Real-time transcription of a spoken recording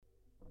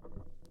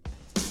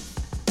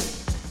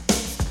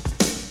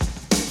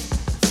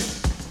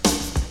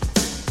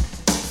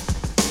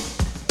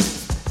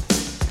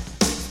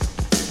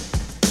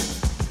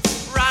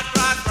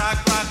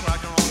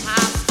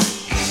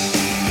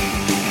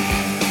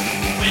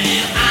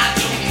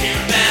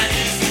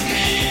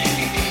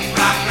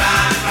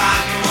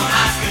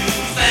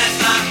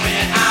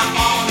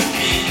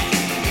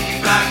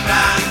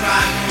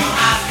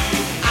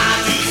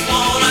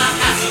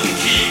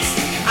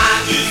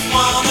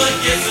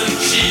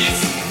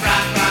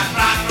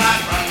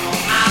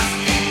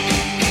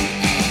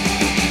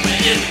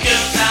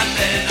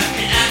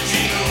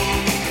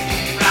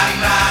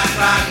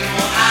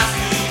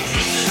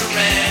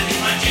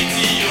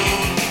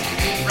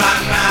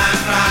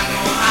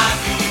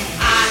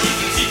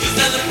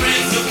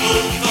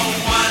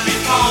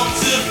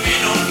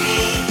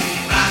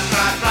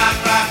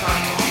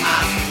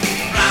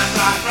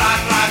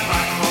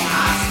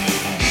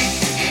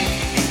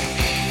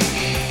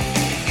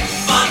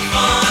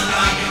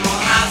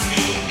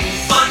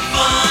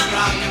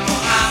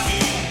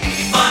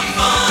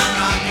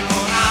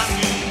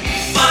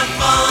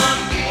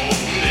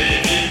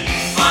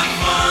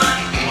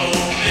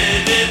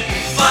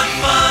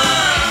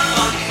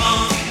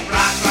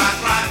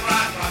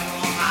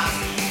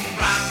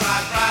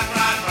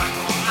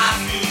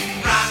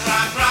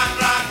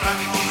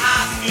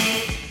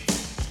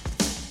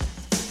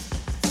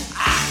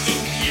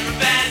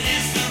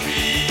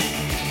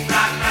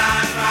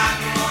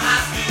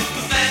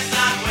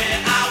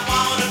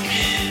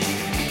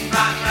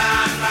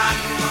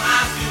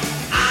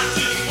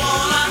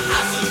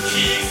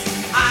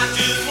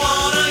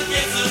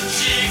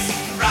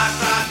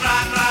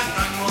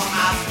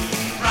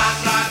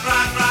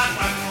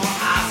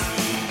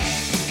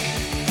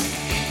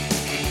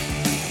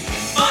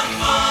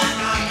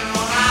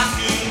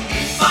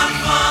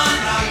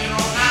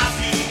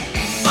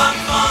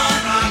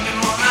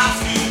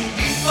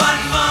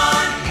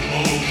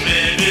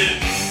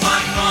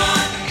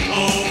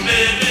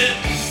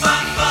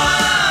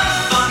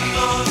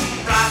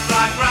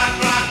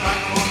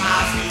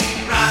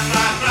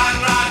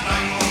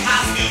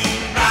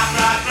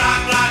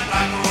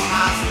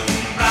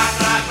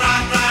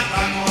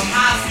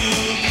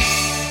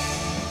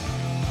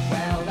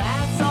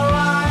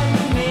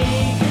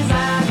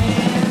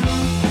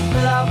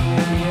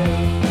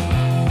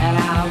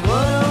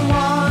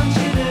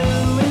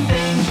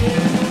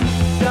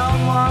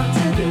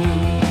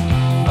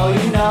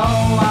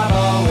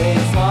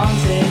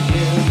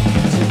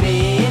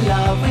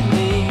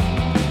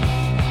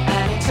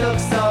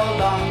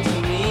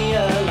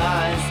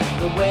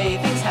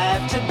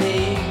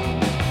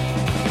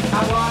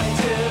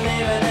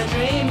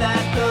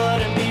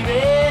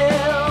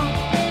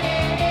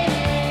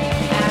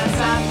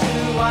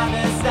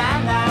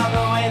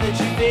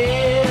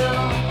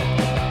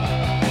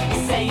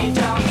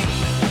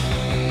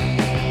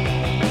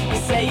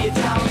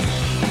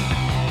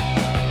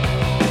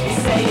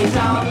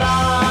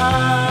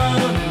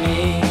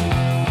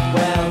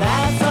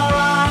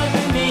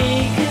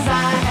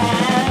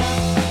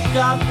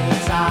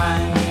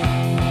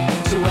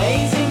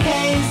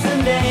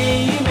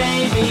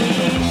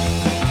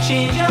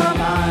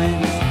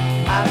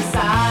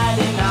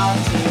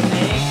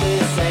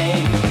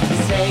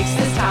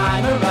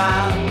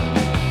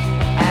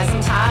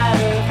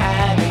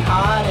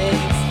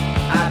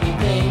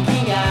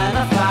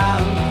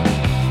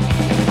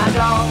I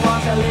don't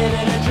want to live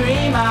in a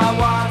dream, I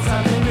want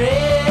something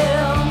real.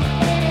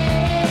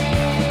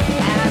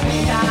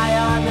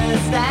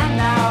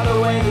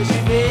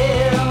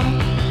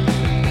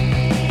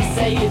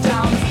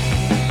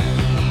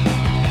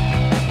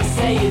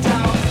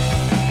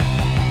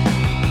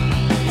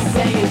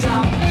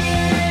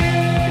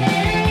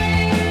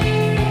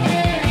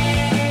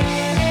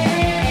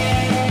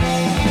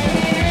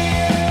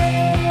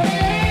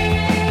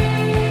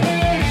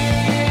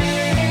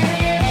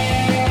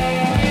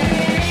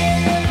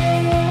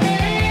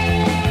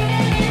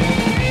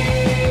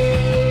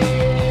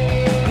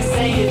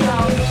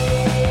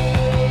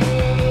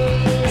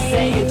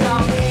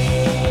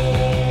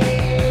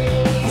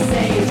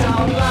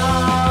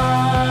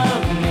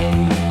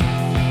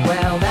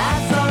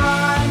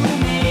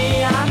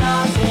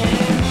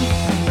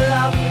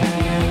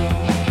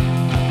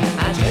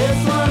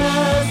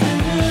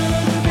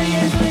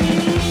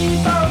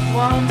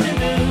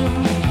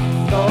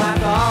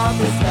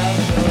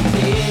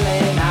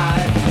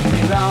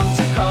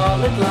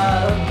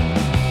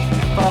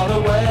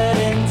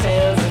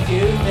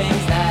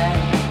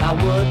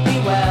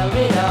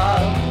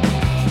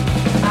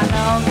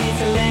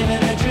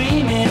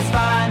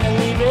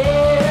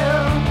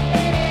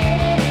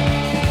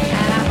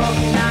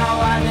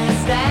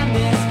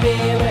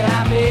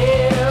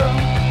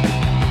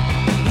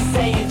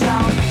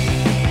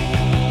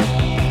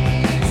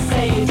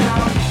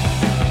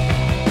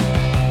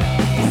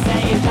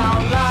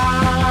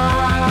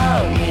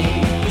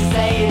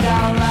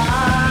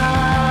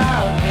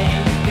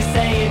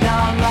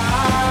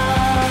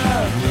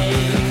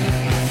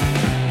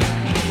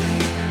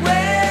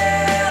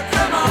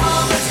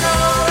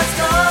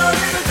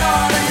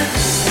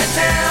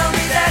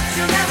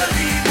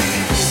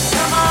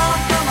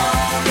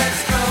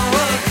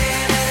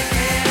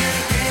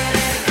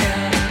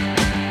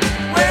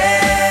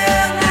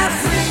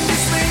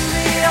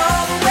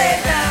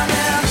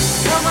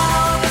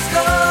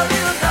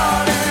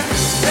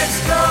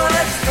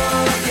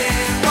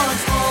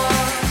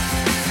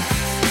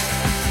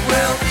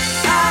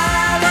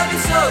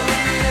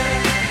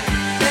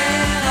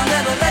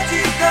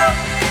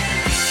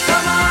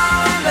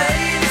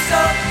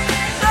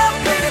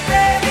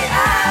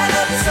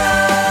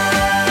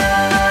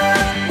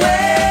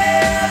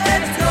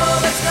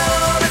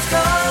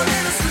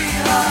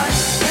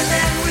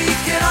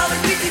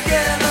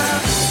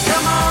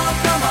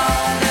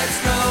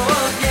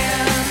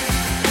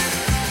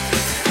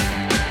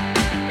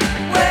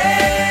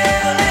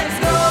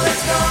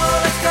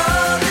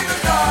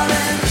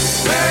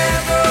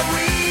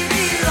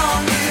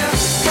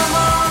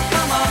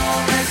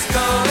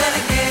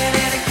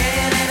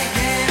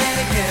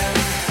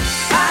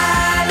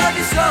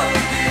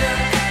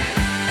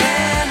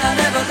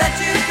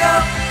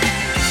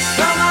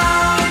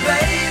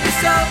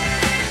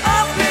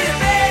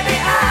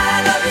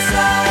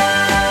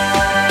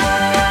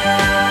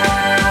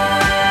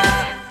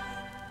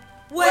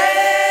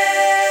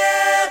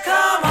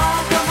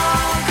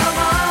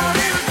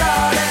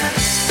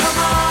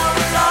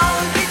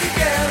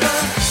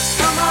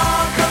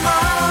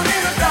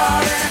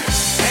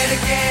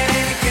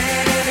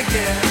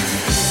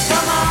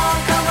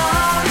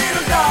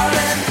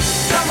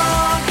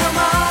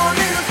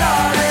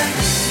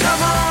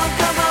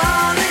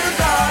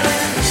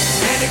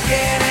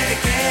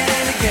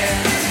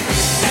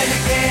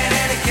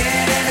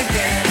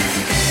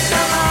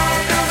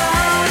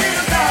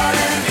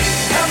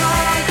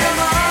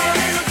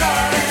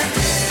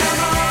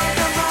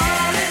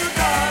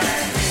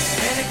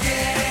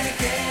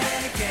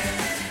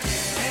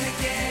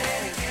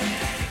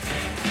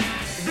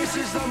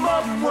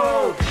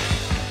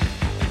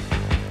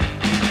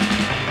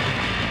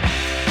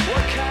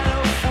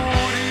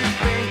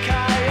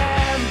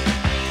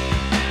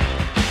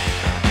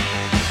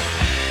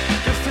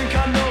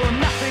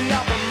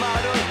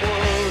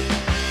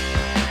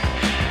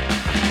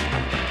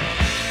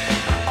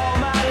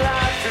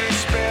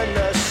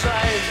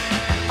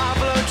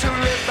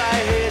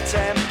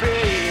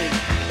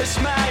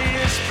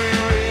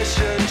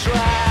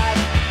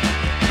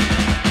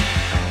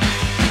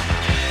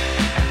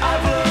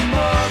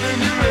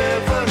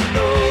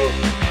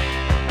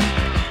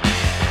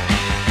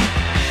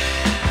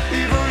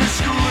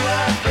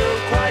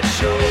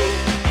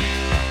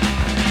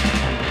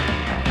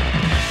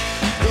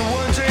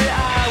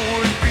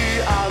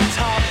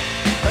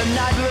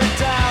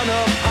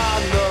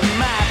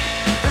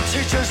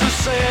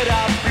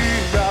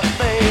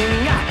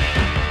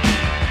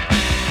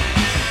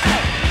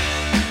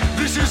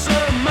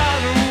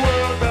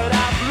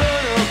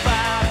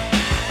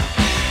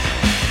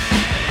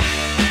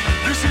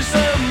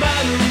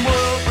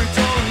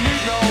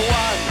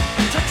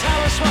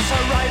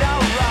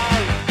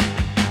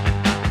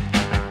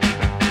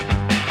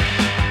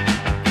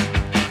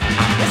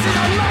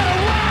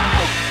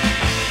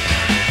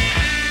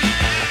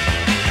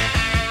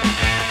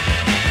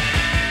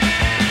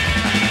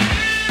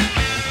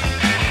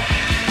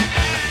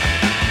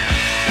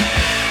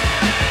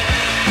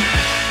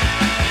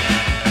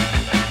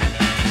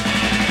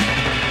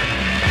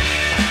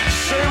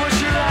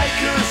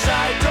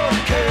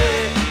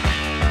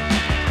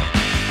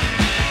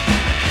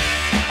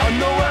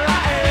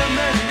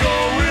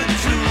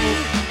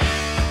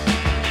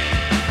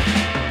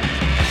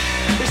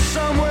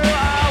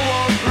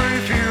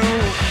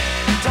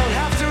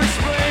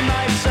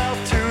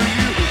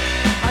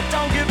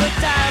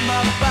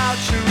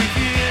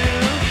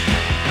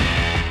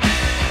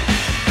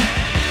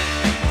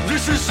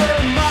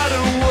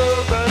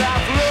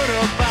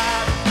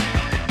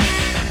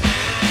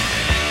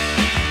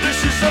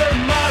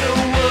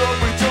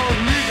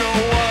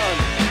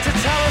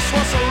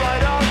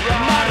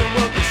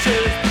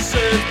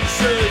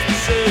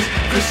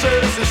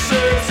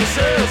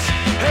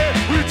 Hey,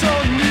 we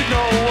don't need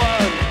no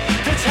one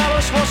to tell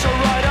us what's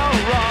right or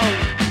wrong.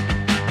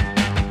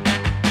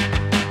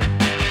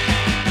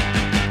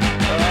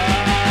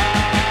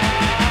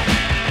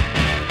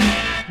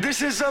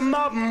 This is a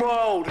modern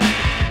world.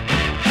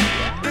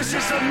 This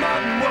is a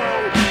modern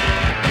world.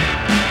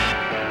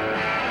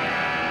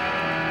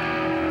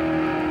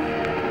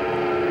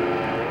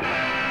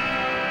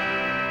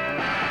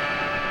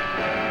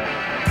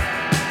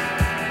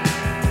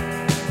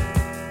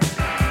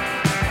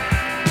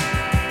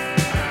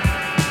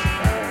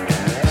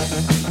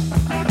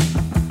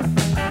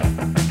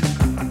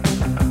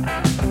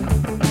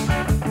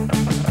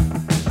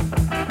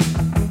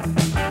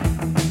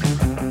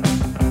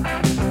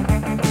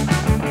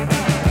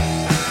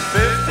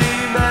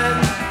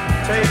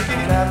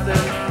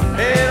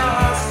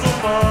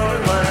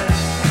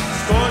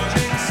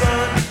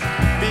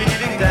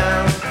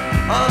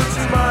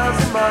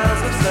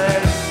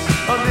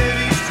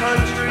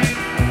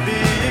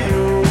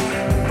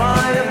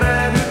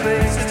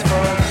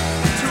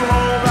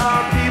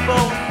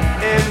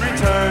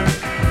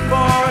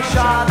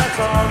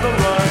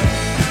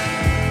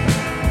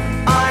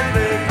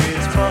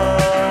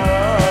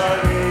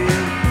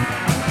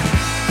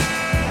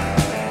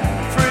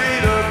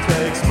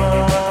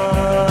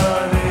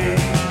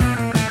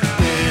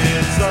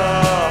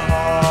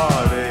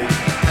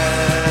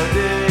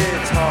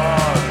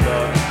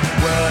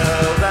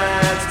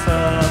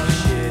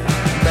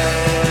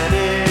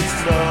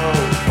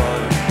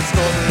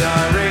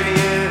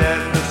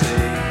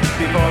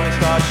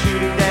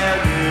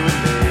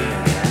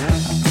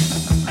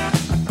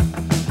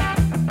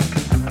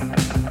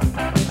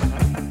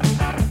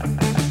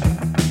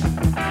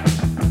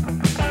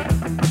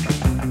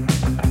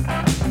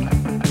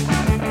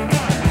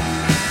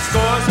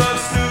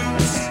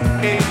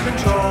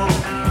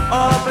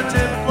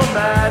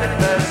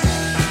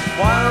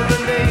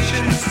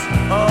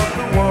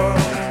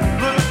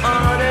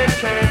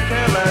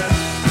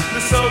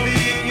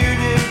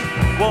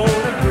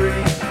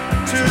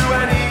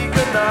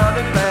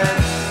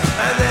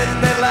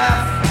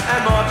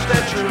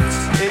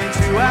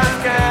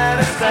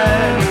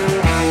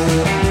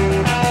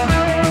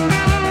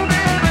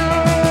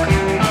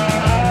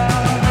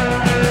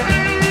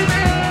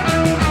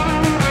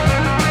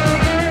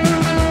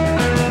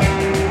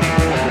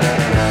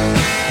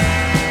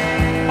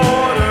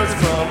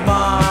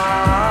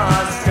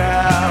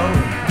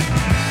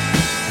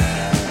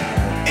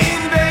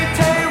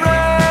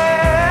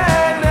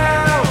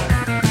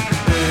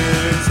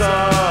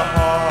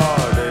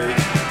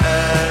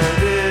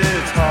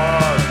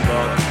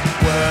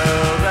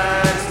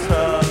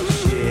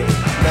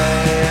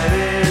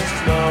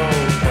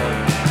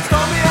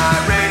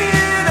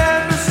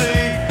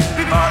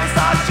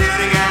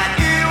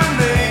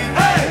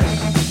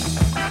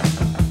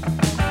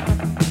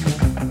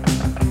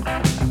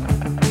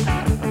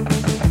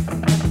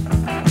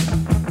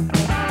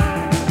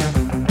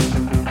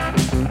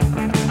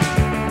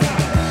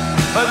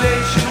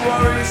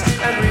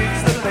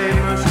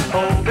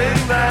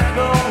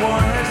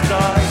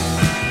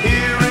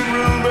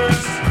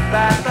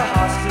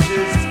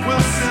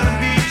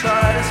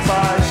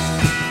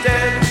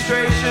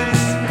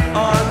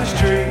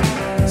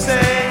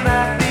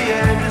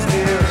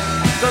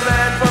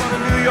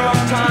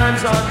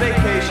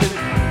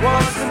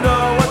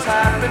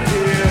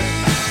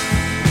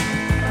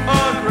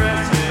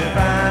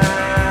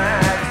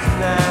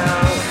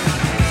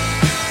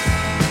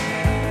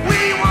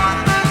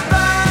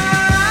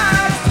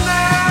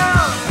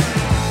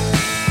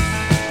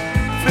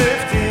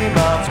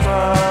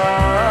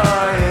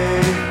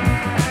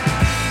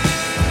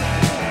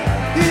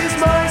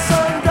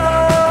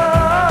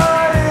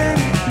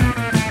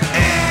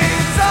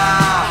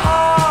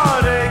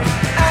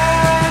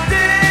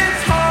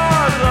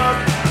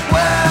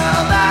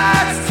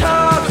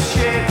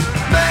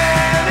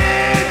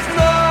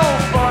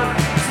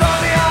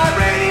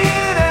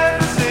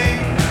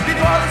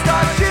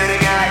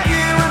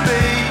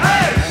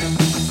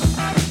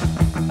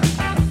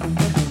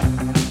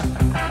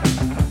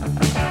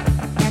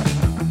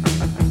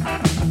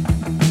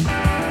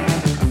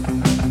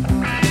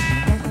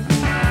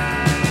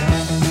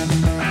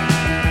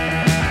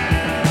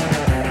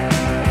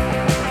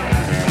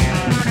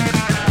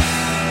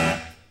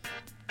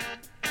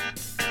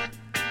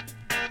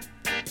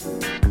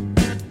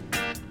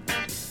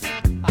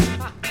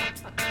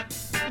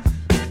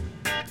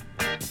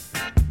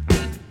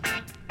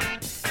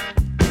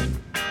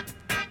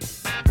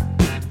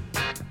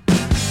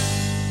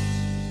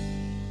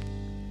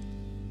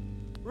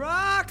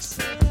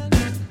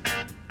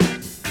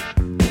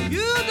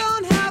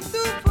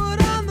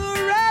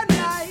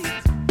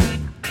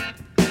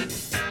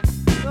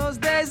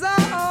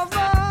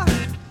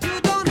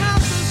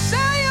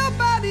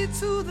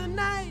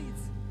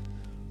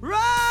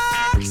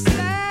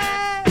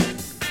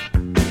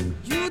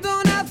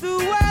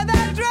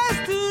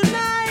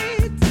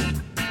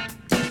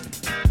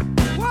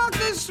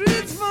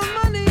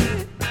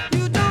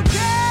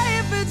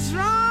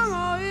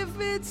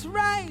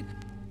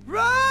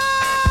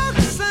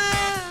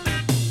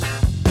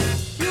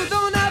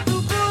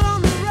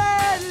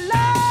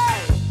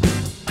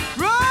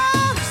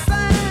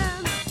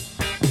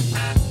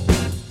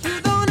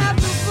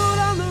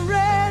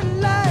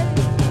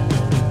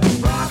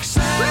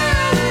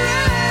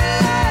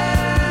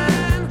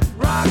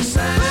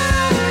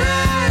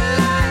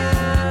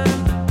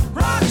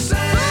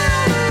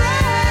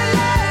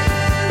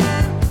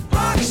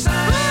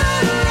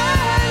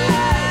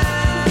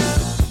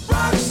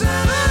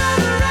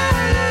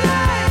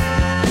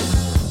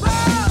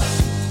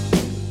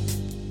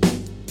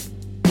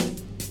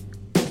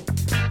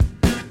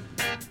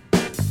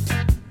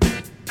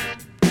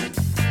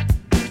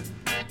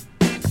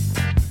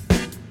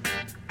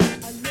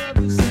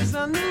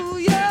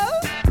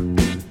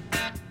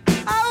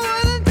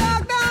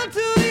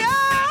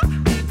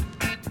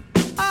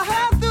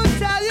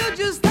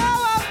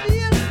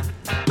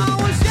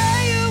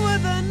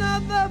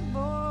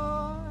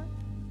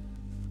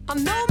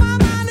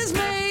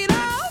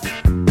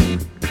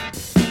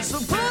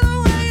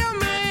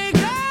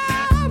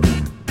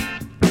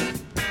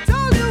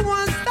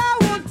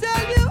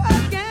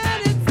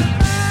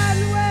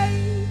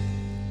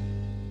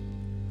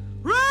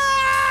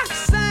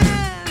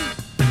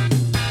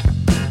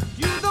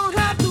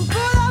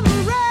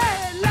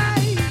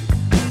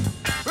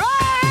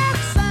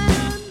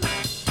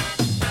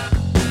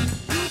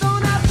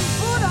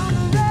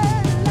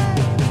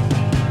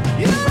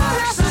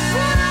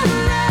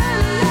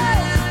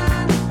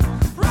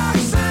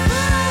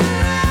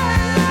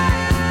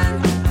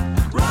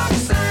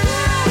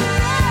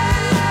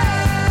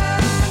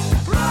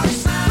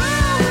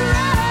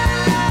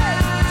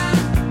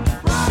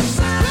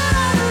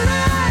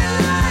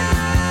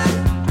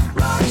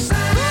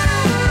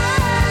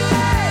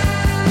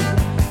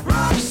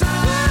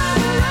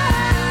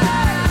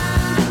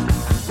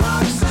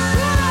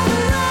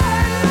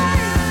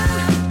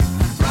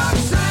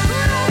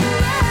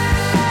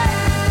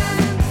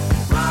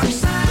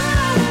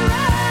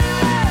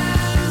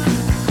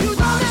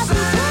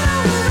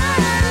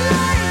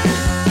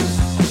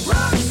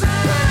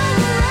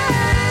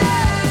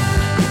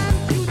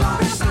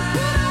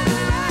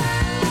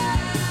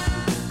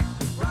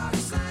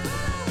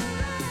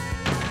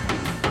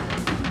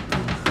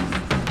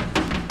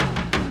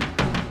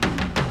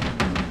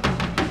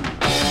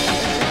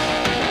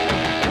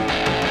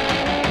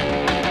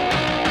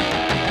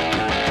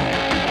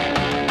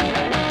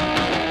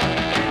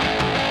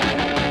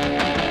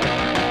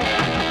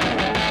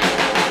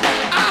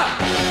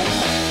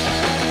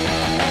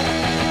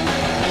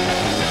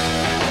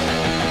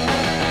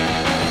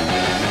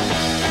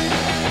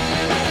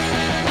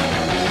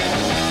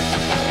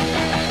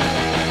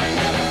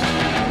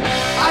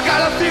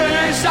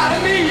 inside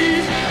of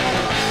me.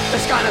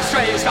 It's kinda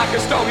strange, like a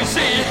stormy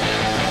sea.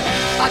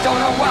 I don't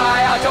know why.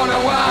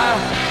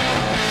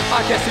 I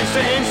guess these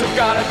things have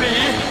gotta be.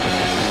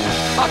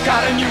 I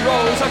got a new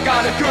rose, I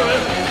got it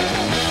good.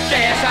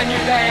 Yes, I knew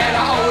that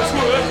I always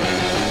would.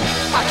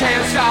 I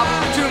can't stop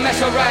to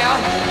mess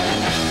around.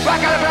 I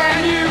got a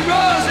brand new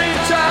rose in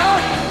town.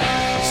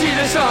 See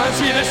the sun,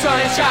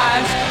 it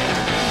shines.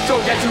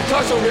 Don't get too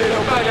close or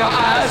it'll burn your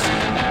eyes.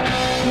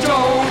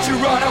 Don't you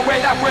run away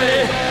that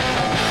way.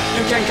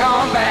 You can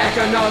come back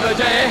another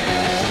day.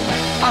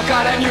 I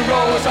got a new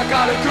rose, I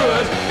got it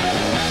good.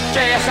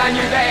 Yes, I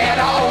knew that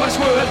I always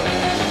would.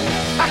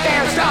 I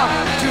can't stop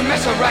to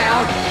mess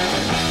around.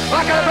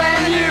 I got a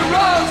brand new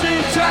rose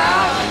in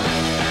town.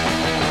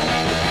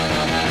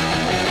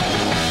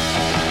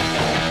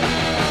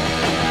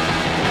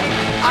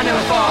 I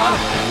never thought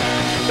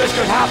this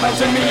could happen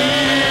to me.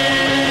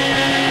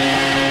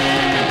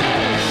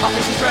 I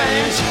feel so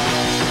strange.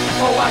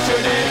 Oh, why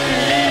should it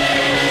be?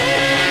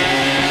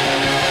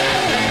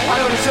 I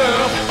don't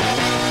deserve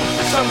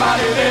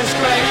somebody this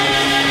great.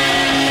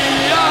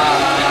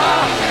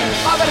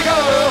 I better go,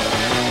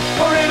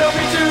 or it'll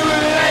be too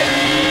late.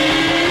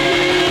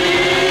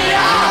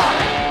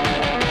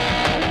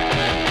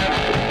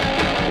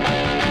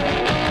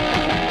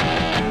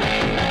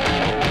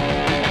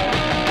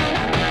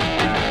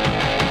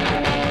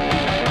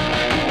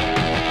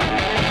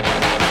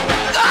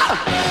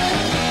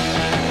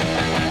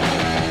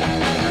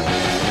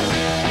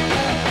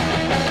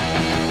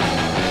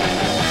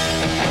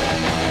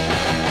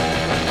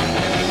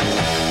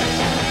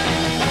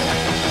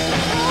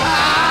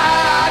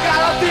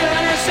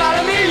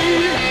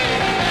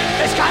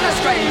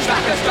 Strange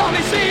like a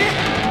stormy sea.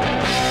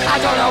 I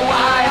don't know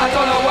why.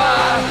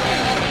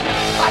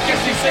 I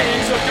guess these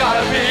things have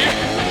gotta be.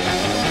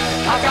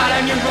 I got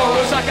a new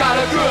rose, I got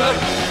a good.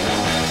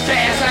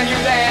 Yes, I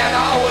knew that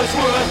I always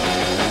would.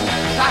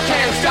 I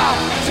can't stop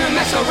to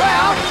mess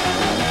around.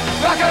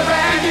 I got a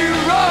brand new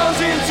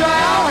rose in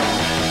town.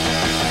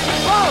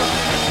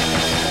 Whoa.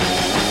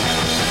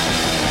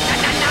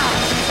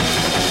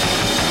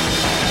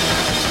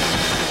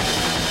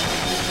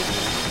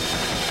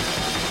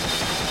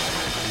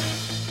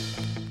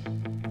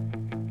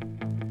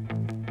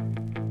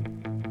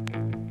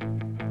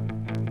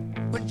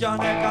 Put your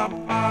neck up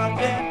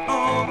again,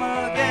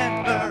 over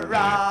again,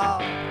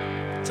 around.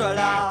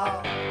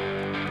 Tra-la.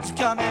 It's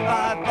coming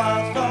by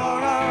bus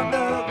or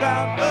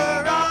underground.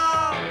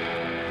 Hurrah!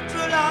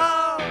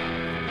 Tra-la.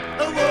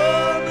 A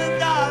world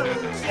without a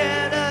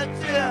shed a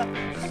tear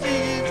to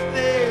see his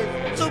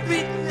face. So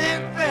beaten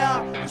and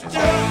fair, it's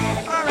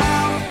just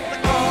around the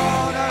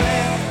corner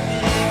and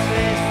the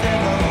face in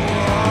the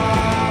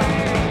wall.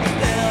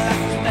 Still at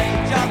the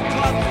stage of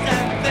clubs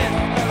and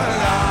fists.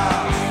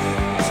 Hurrah!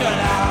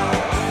 Tra-la.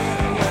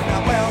 When a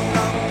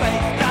well-known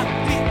face got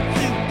beat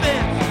to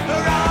bits.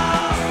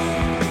 Hurrah!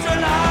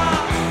 Tra-la.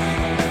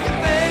 Your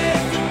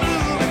face is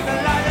blue in the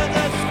light of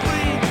the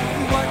screen.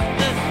 You watch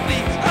the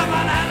speech of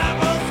an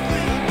animal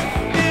scream.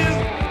 New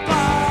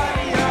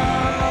body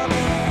of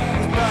me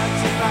is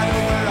marching right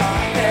over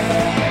our head.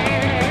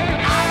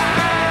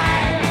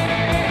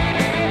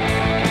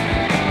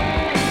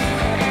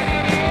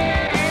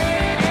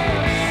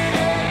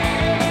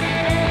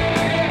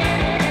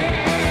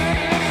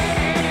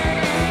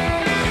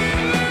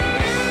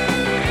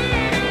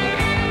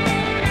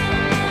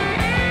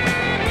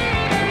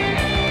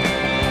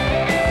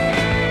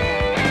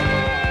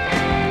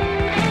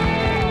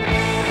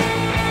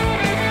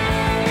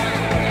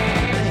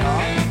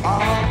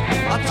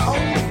 I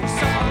told you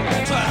so.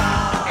 Tra-la.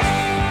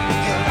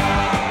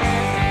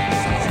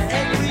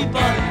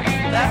 Everybody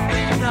that we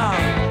know.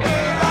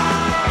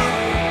 Hurrah!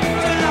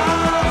 Tra-la.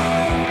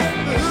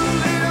 Who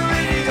in the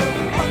radio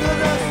under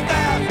the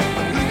stairs?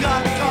 Who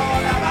got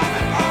caught out on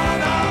the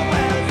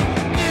unawares?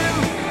 New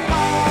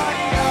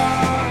party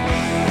army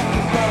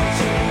is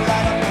marching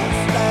right up the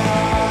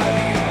stairs.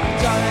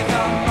 Johnny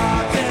come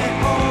marching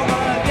home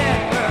again.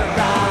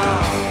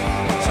 Hurrah!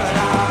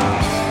 Tra-la.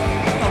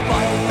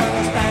 Nobody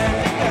understands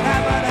it can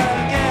happen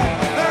again.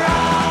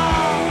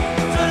 Hurrah!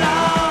 Tra-la.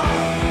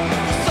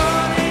 The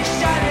sun is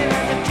shining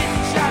and the kids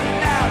are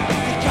shining out.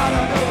 The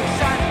color goes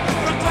shining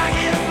from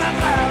cracking in the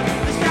clouds.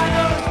 The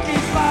shadows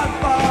keep on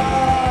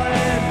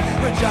falling.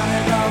 We're Johnny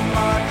come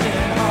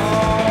marching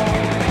home.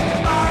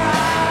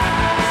 Alright,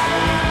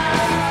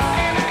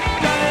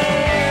 Johnny.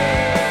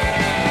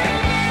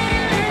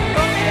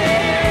 Okay,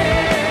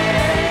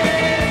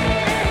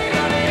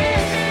 Johnny.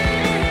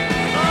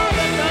 Oh,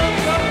 the love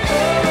goes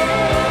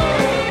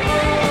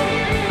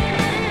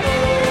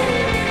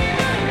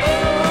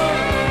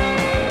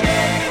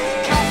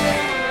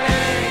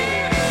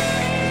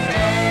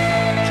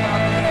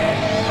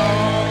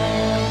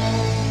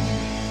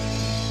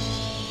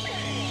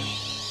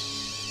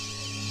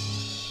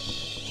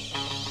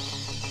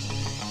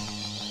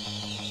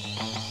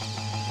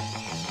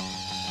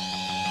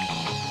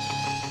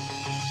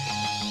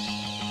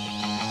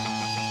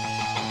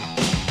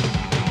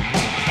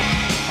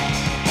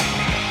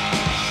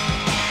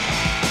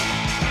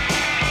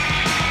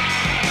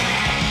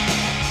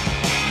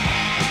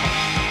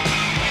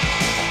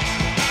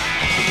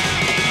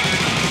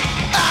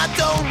I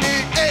don't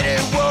need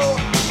anyone,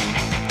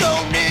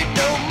 don't need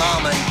no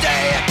mom and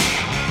dad,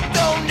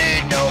 don't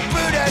need no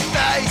pretty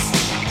face,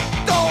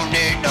 don't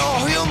need no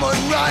human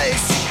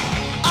race.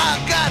 I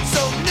got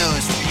some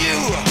news for you,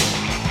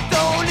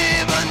 don't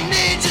even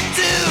need you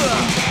to.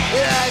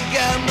 I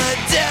got my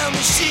damn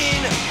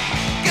machine,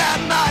 got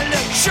my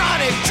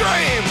electronic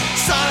dream.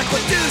 Sonic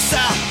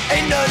producer,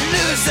 ain't no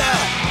loser.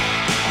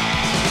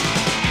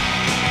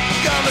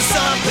 Got my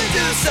sonic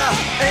producer,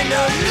 ain't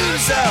no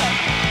loser.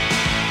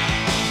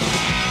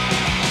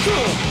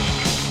 Cool.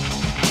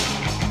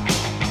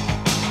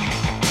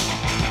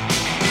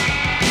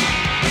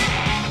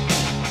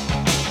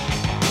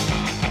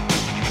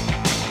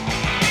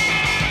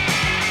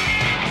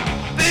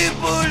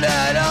 People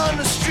out on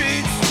the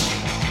streets,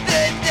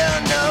 they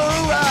don't know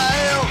who I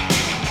am.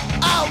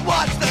 I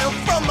watch them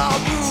from my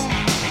room,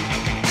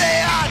 they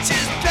are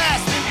just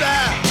passing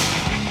by.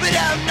 But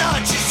I'm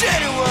not just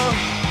anyone,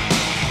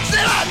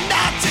 said I'm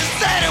not just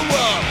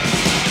anyone.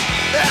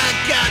 I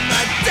got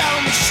my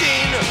down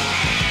machine,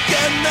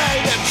 got my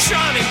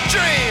electronic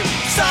dream.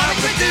 Sonic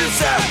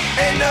producer,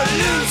 ain't no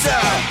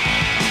loser.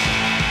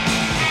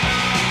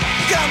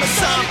 Got my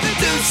sonic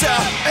producer,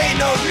 ain't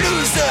no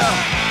loser.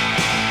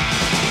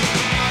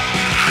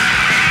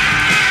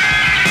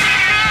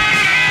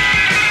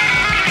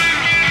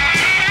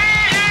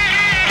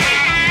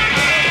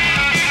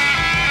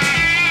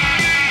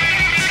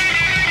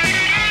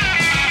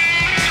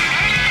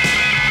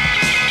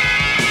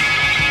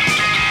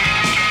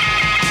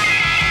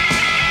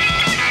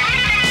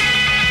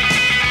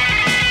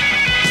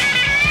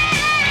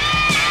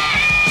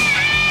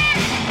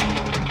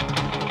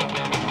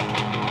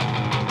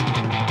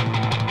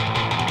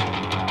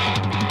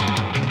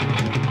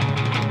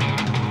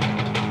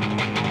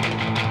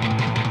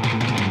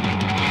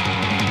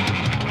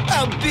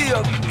 I'll be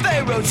a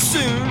pharaoh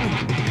soon,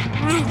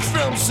 root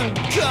from some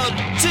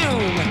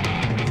cartoon.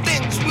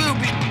 Things will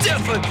be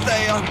different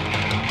there.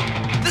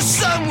 The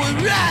sun will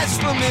rise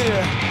from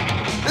here.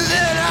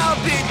 Then I'll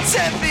be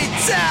 10 feet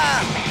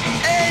tall,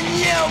 and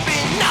you'll be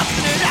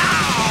nothing at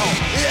all.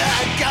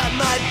 I got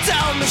my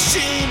down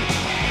machine,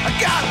 I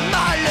got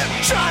my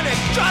electronic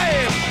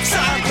dream.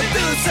 Sonic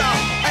producer,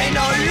 ain't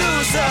no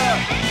loser.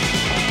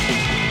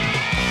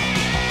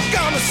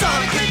 Got my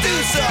Sonic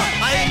producer,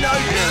 I ain't no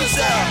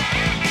loser.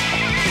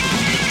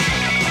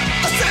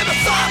 I said I'm a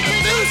sonic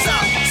producer,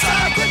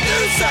 sonic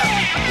producer.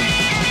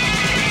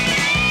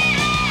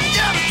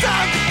 Yeah, I'm a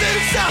sonic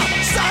producer,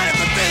 sonic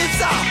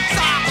producer,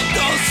 sonic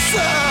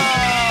producer.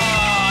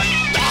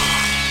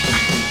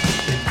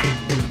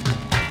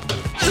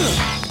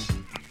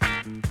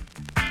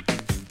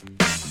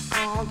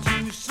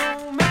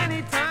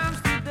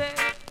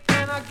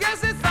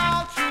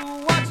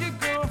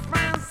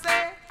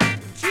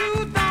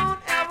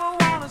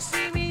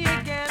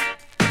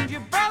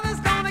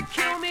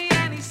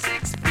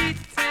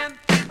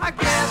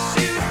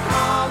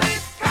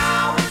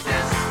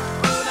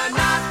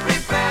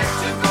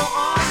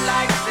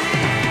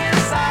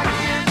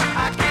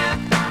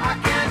 I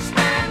can't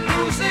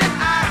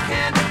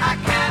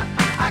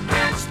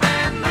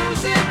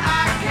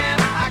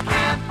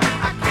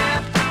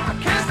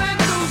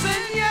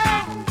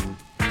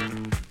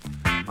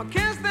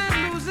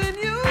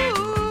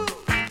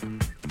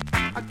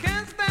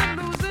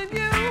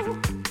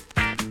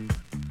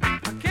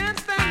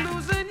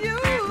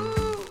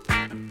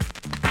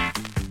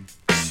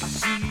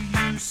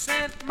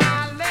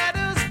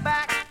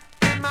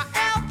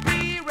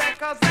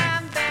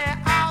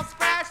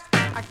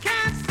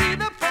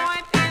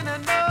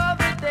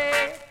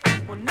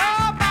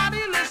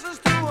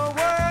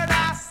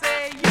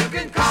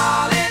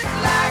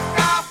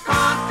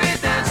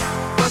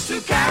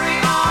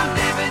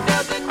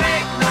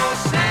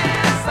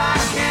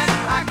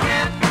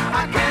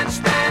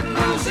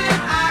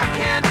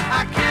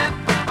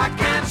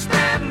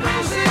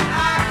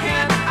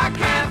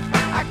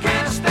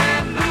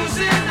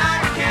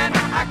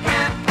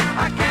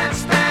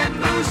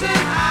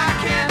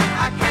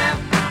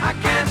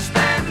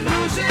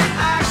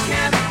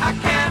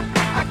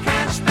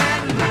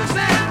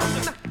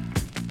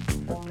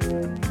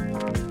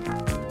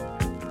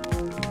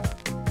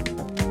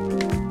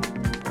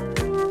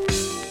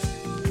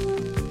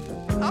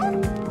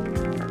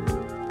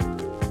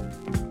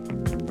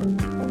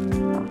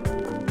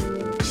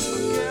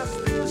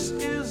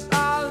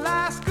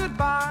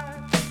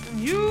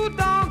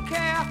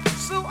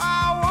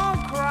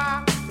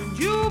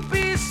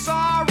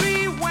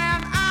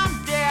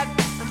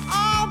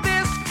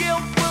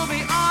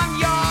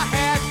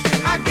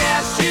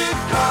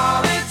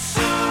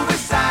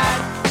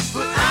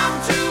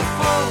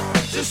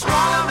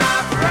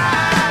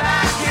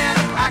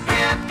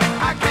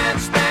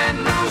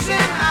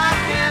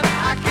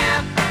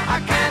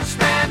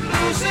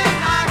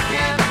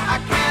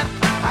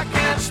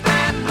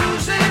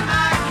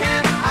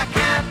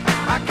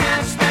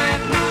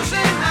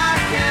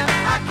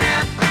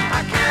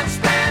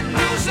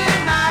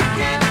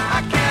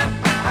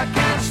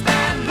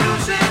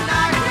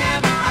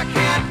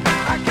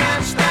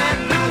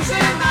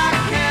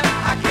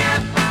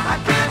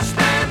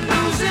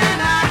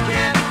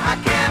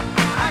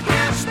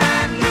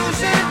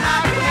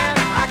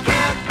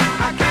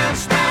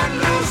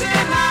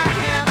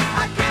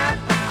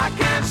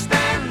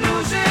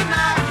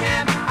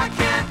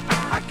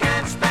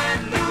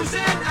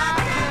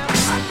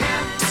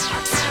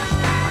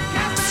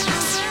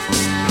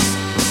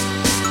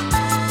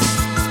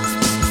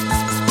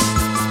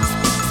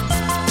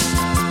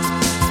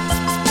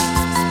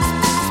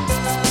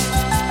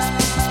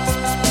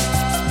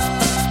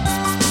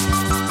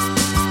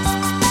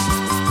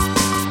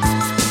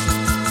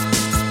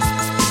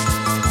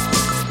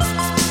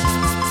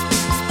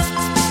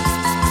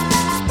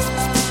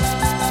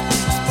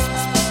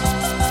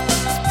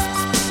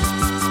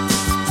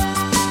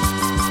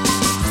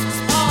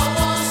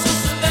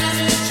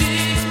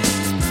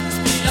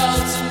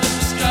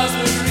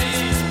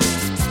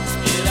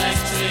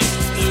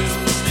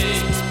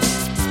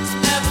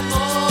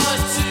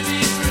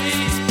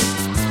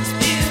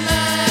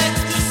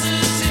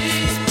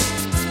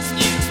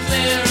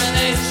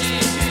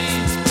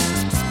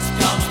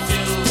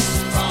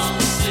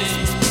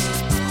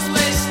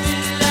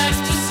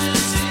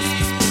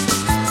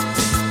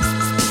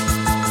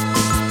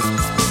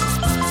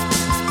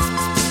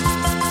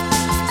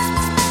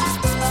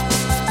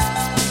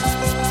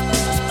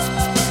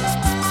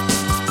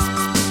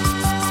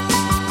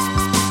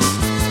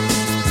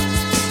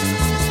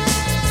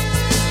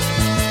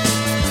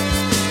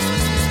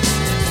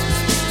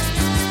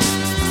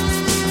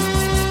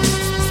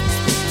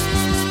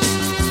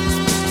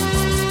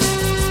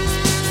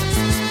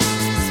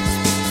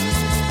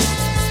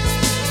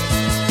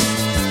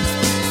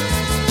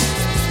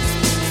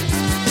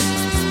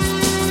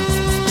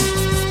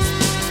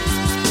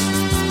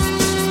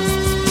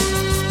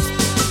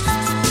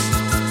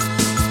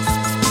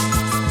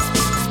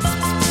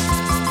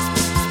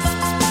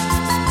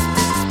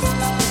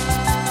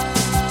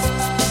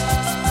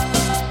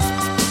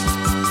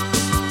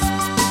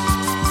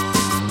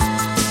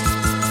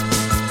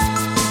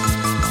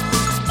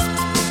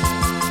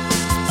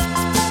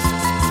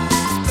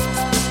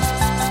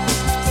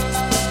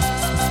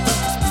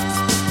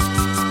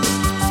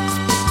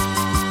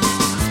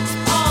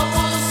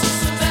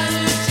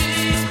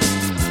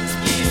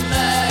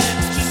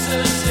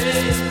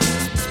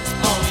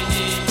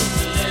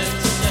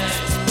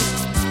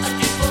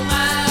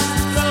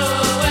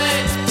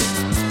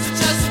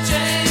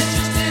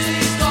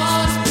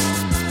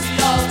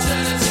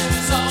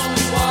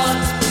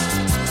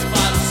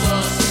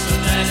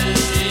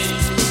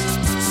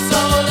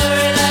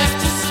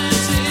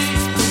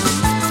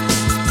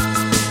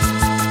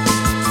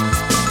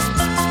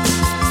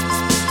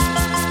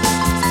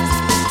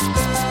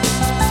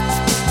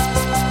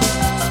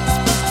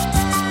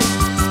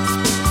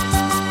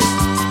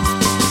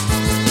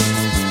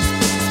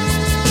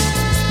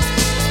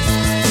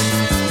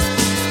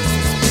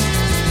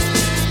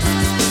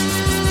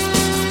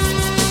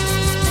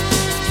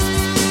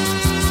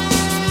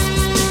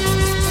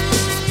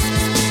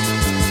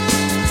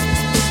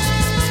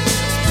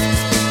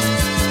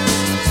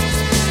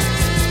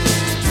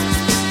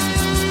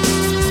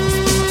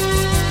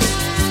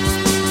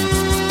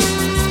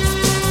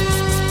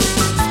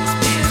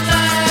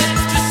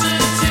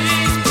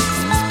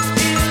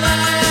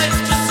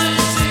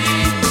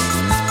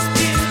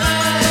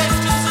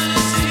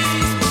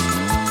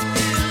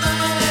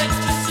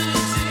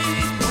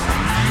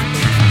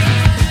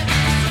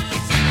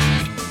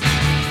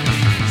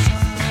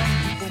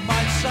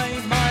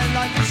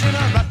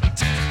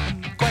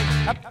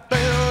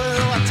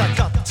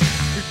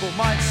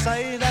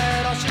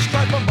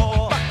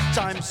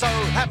I'm so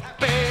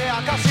happy I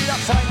can see the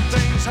same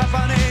things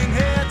happening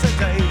here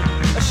today.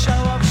 A show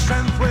of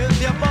strength with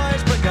your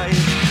boys brigade.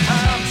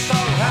 And I'm so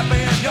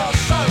happy and you're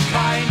so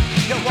kind.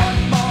 You want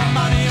more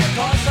money, of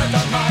course I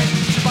don't mind.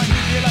 To buy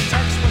nuclear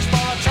textbooks for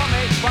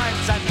atomic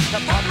brains. And the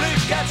public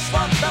gets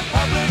what the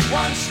public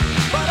wants.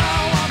 But I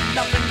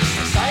want nothing,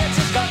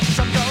 society's got.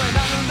 I'm going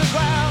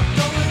underground.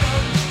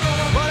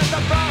 What if the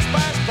brass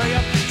bands play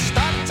up?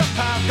 Start to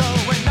pound,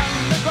 going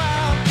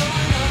underground.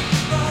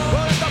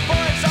 What if the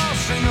boys all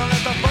sing, or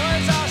let the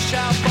boys all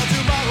shout for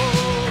tomorrow?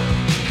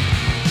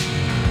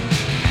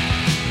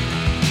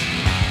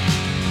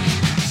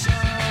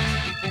 Some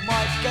people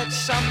might get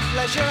some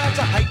pleasure out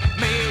to hate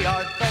me.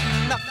 I've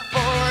enough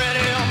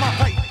already on my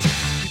plate.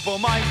 People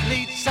might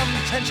need some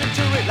tension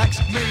to relax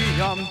me.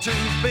 I'm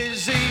too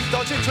busy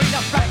dodging between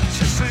the facts.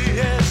 You see,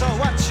 here's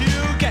what you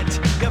get.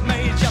 You've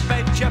made your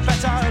bed, you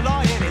better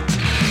lie in it.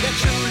 You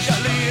choose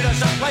your leaders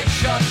and place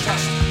your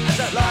trust. As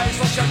the lies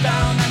wash you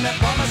down and their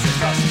promises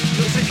rust.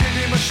 Using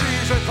killing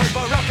machines with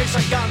paper, rockets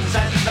and guns.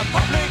 And the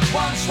public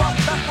wants what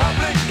the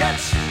public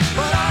gets.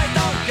 But I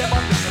don't give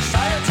what the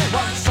society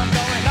wants. I'm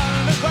going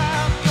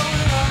underground.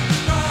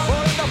 All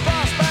of the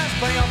brass bands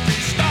play up, we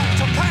start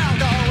to pound.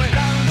 Going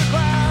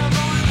underground.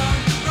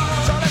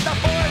 So let the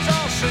boys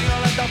all sing, or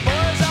let the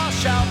boys all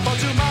shout for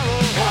tomorrow.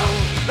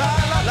 La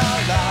la la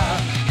la.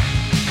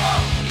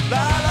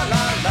 La la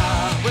la la.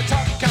 We're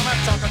talking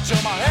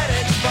till my head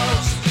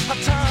explodes. I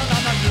turn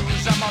on the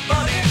news and my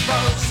body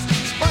froze.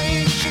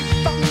 Spraying shit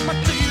on my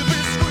TV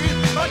screen.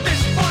 Like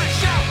this boy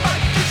shout,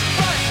 like this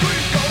boy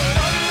scream. Going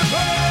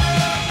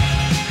underground.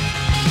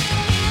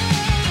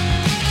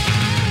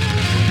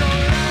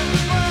 Going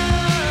underground.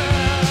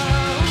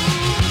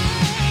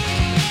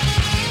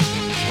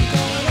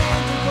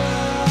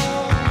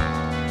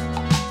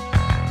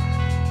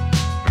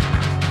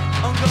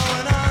 I'm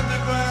going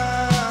underground.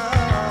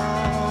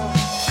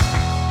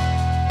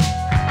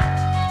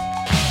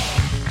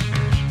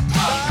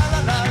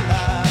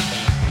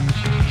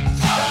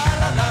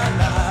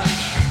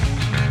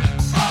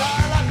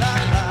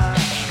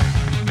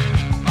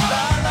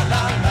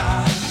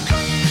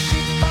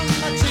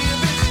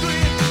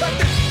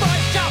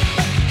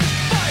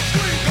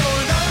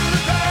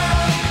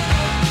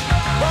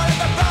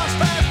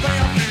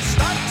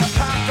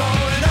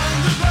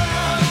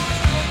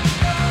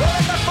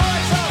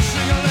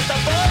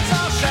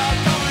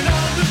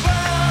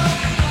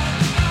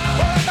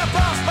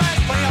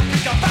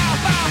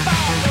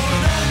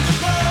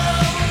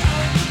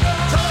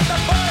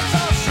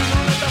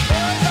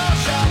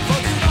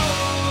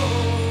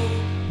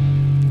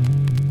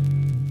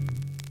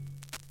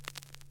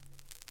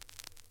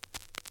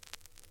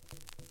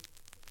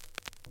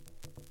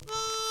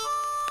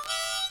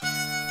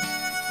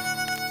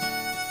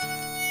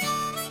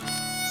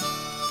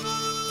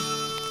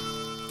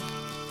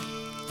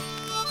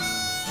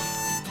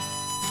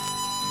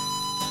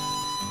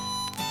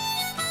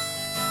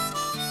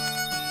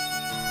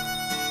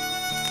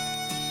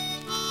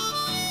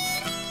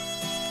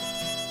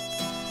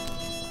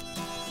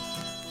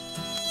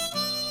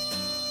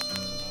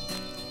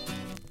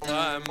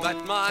 I met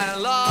my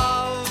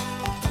love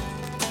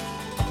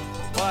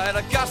by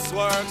the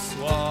gasworks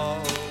wall.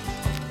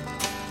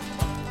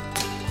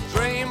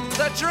 Dreamed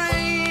a dream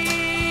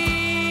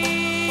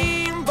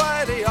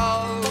by the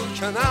old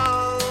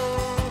canal.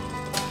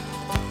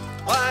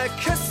 I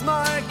kissed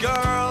my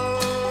girl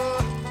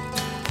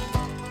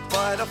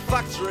by the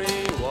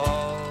factory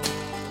wall.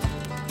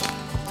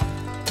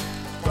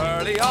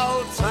 Dirty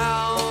old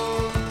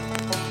town,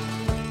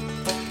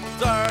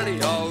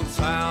 dirty old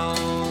town.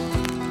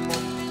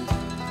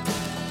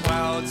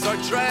 Clouds are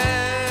drifting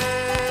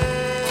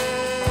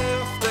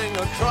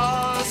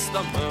across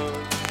the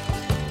moon.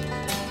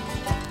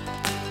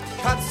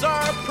 Cats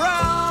are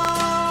prowling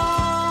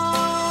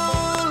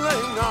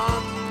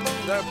on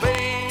their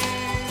beat.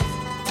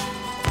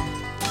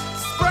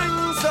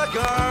 Springs a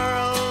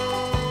girl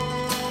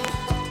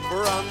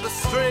from the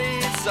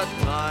streets at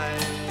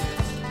night.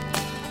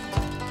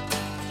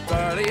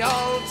 Dirty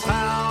old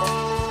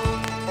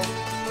town,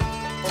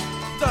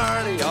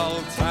 dirty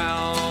old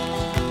town.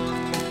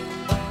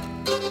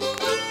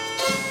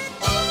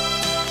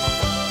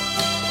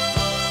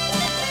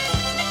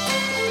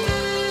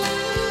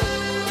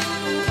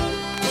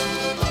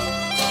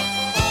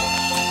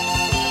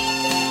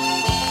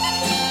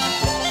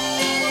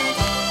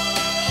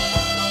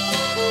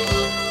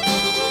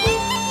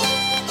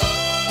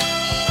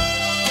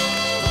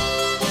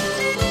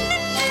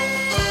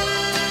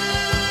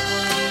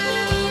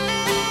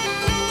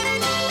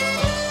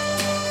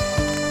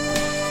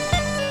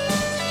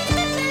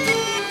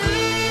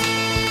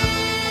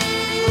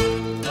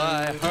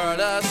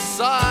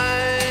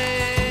 Siren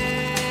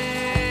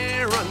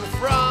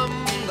from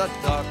the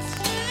docks.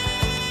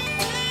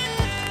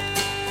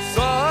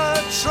 Saw a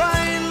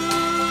train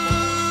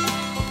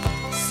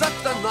set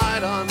the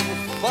night on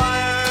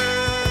fire.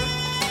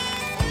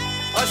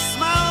 I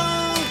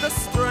smelled the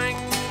spring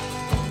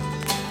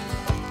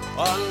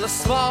on the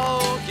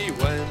smoky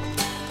wind.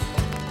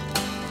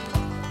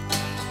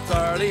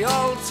 Dirty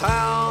old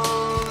town,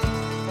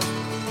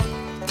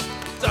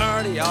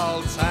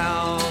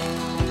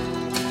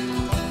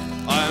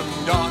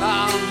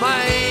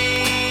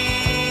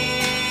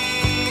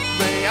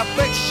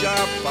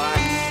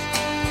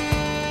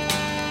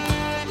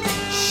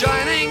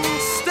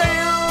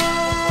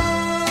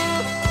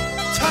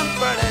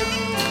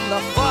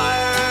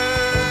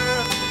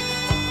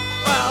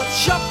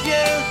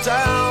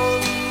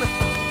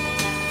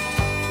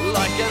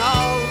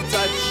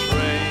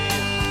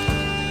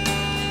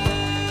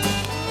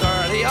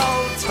 dirty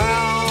old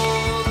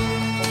town,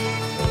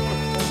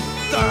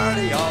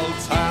 dirty old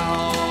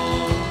town.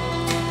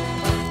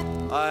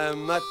 I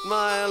met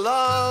my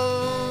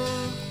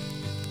love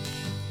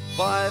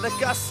by the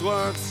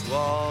gasworks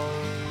wall.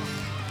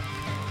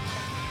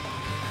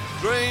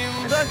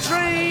 Dreamed a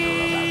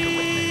dream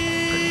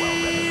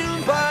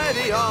by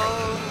the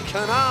old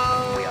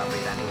canal.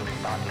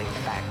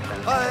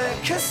 I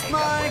kissed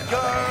my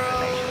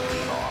girl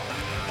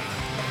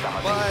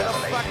by the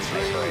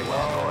factory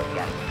wall.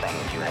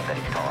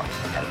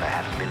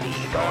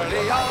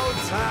 Dirty old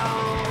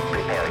town.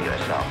 Prepare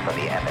yourself for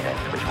the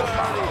evidence which will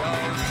follow.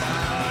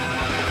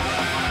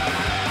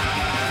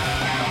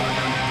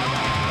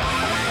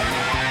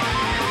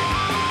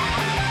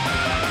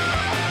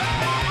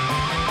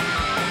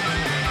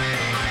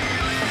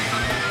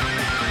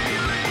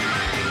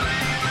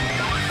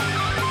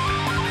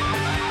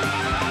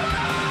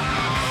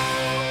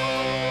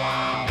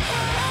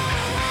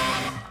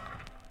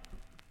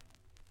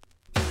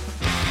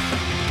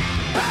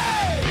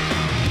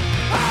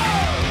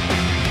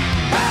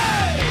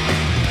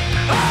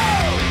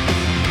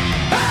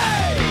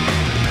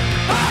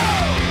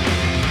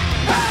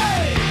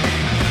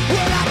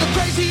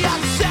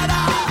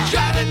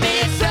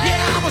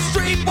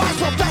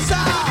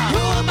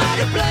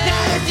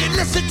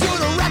 Listen to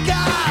the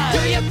record.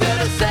 Do you feel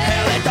the same?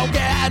 Hell, it don't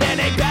get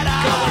any better.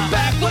 Going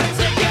backwards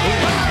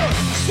again.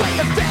 Swing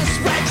your fist,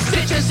 break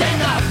stitches in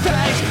the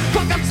face.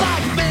 Fuckers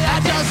like me,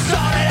 I just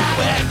sorted out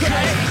with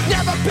grace.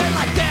 Never been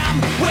like them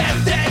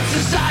within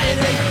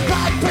society.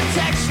 Pride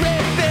protects,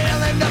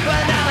 revealing the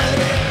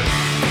banality.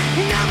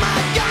 Now my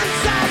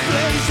guns are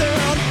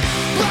blazing.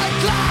 Blood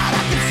clot,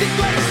 I can see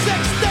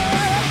 360.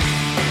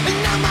 And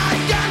now my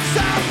guns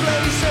are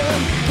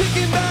blazing.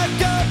 Picking back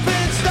up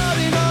and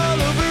starting all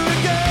over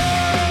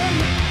again.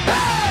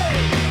 Hey!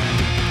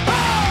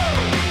 Oh!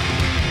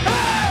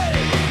 Hey!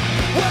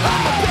 Well,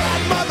 I'm a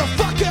bad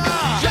motherfucker,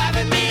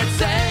 driving me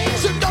insane.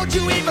 So don't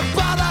you even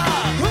bother.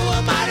 Who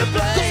am I to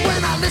blame? 'Cause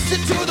when I listen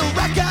to the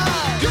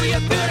record, do you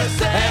feel the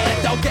same? Hell, it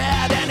don't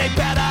get any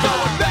better.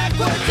 Going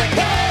backwards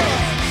again.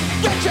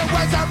 Read your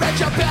words, I read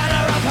your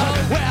banner of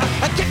hope. Well,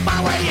 I kick my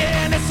way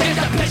in, it seems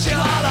to pitch you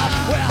all up.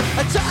 Well,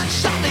 I turn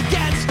shot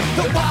against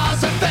the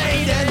walls are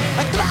fading.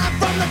 I climb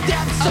from the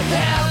depths of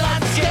hell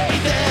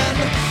unscathed.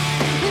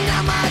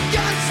 Now my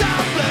guns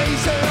are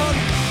blazing.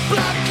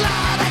 Blood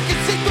clot, I can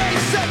see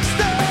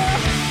 360.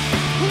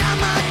 Now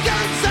my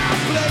guns are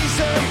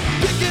blazing.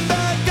 Picking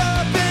back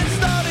up and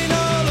starting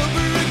all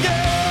over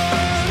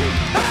again.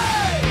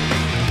 Hey!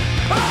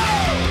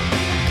 Oh!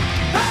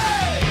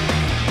 Hey!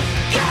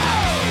 Go!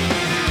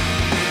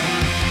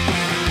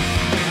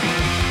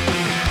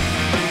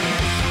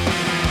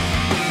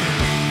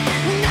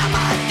 Now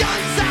my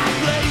guns are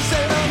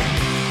blazing.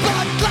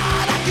 Blood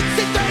clot, I can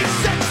see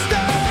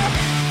 360.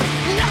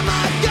 Now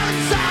my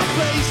guns are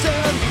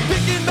blazing.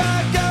 Picking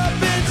back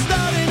up and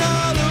starting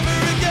all over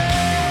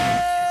again.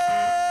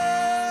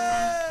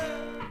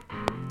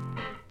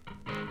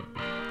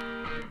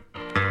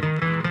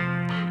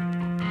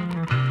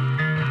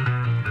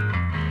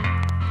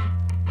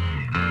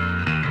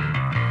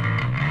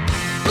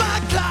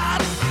 Blood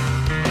clot.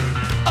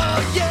 Oh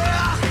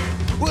yeah.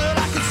 Well,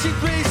 I can see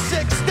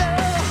 360.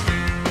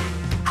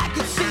 I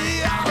can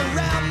see all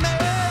around me.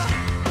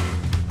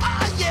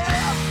 Oh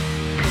yeah.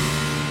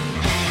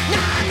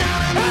 Na na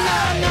na na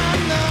na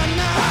na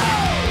na.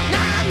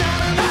 Na na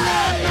na na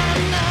na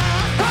na.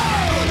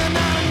 Oh na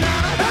na na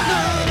na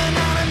na na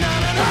na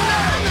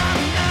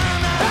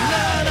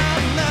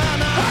na na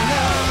na.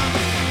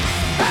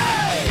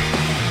 Hey.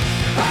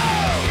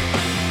 Oh.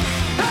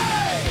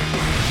 Hey.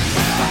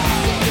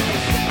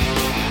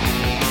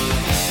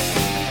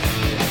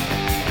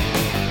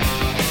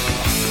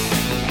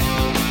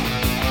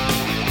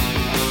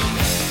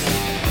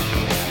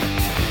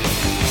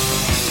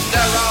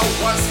 There I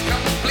was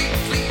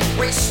completely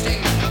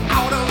wasting,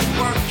 out of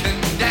work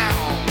and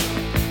down.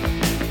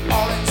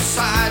 All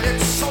inside,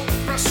 it's so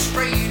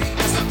frustrating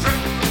as I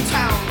drift from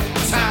town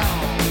to town.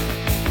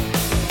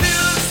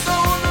 Feel as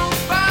though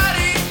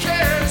nobody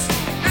cares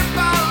if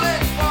I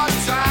let one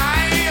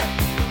die.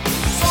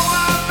 So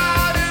I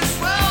might as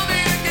well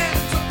begin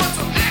to put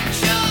some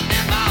action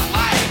in my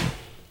life.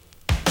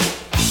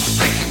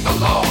 Breaking the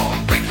law,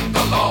 breaking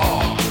the law,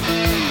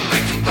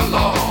 breaking the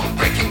law,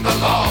 breaking the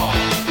law.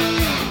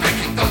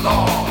 Breaking the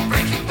law,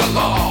 breaking the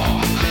law.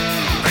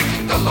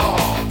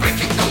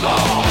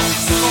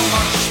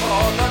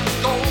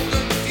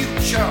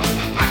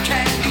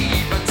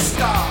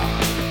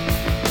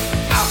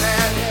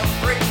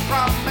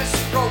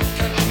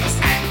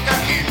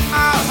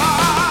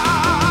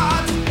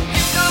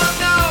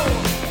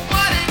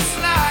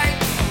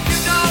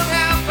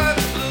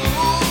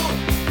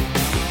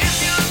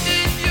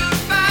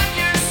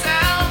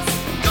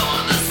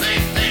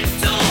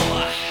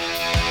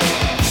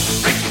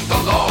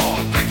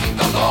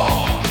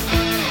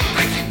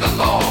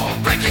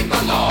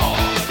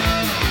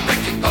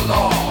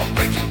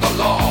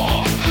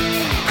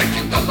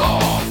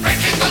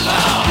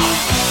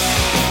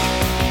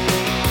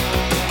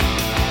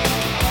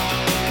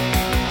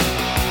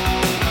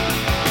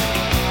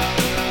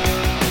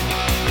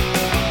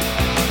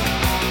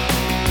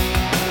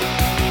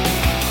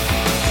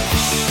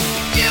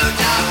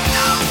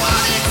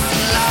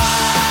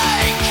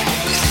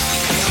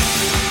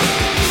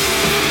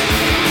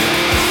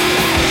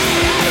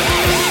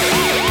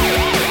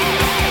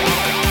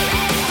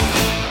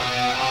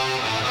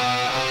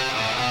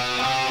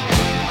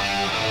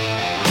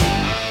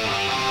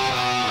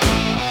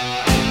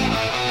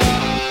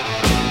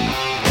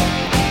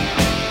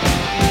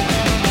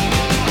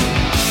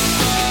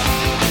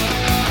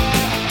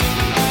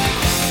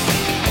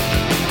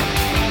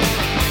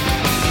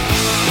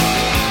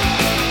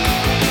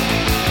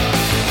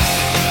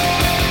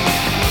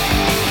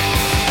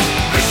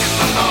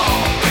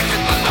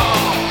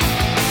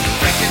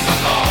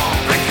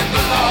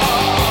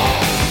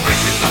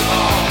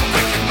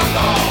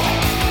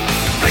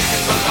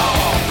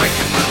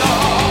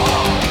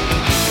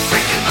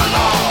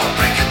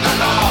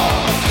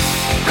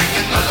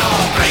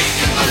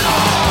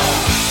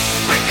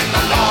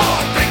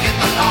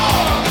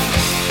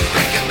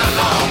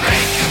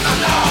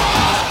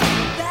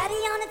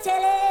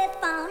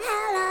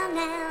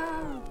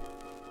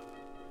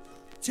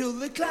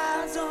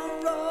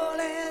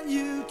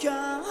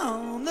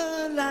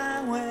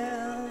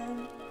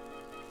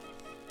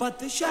 But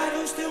the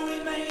shadow still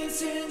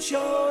remains in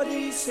your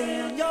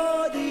descent,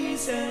 your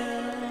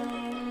descent.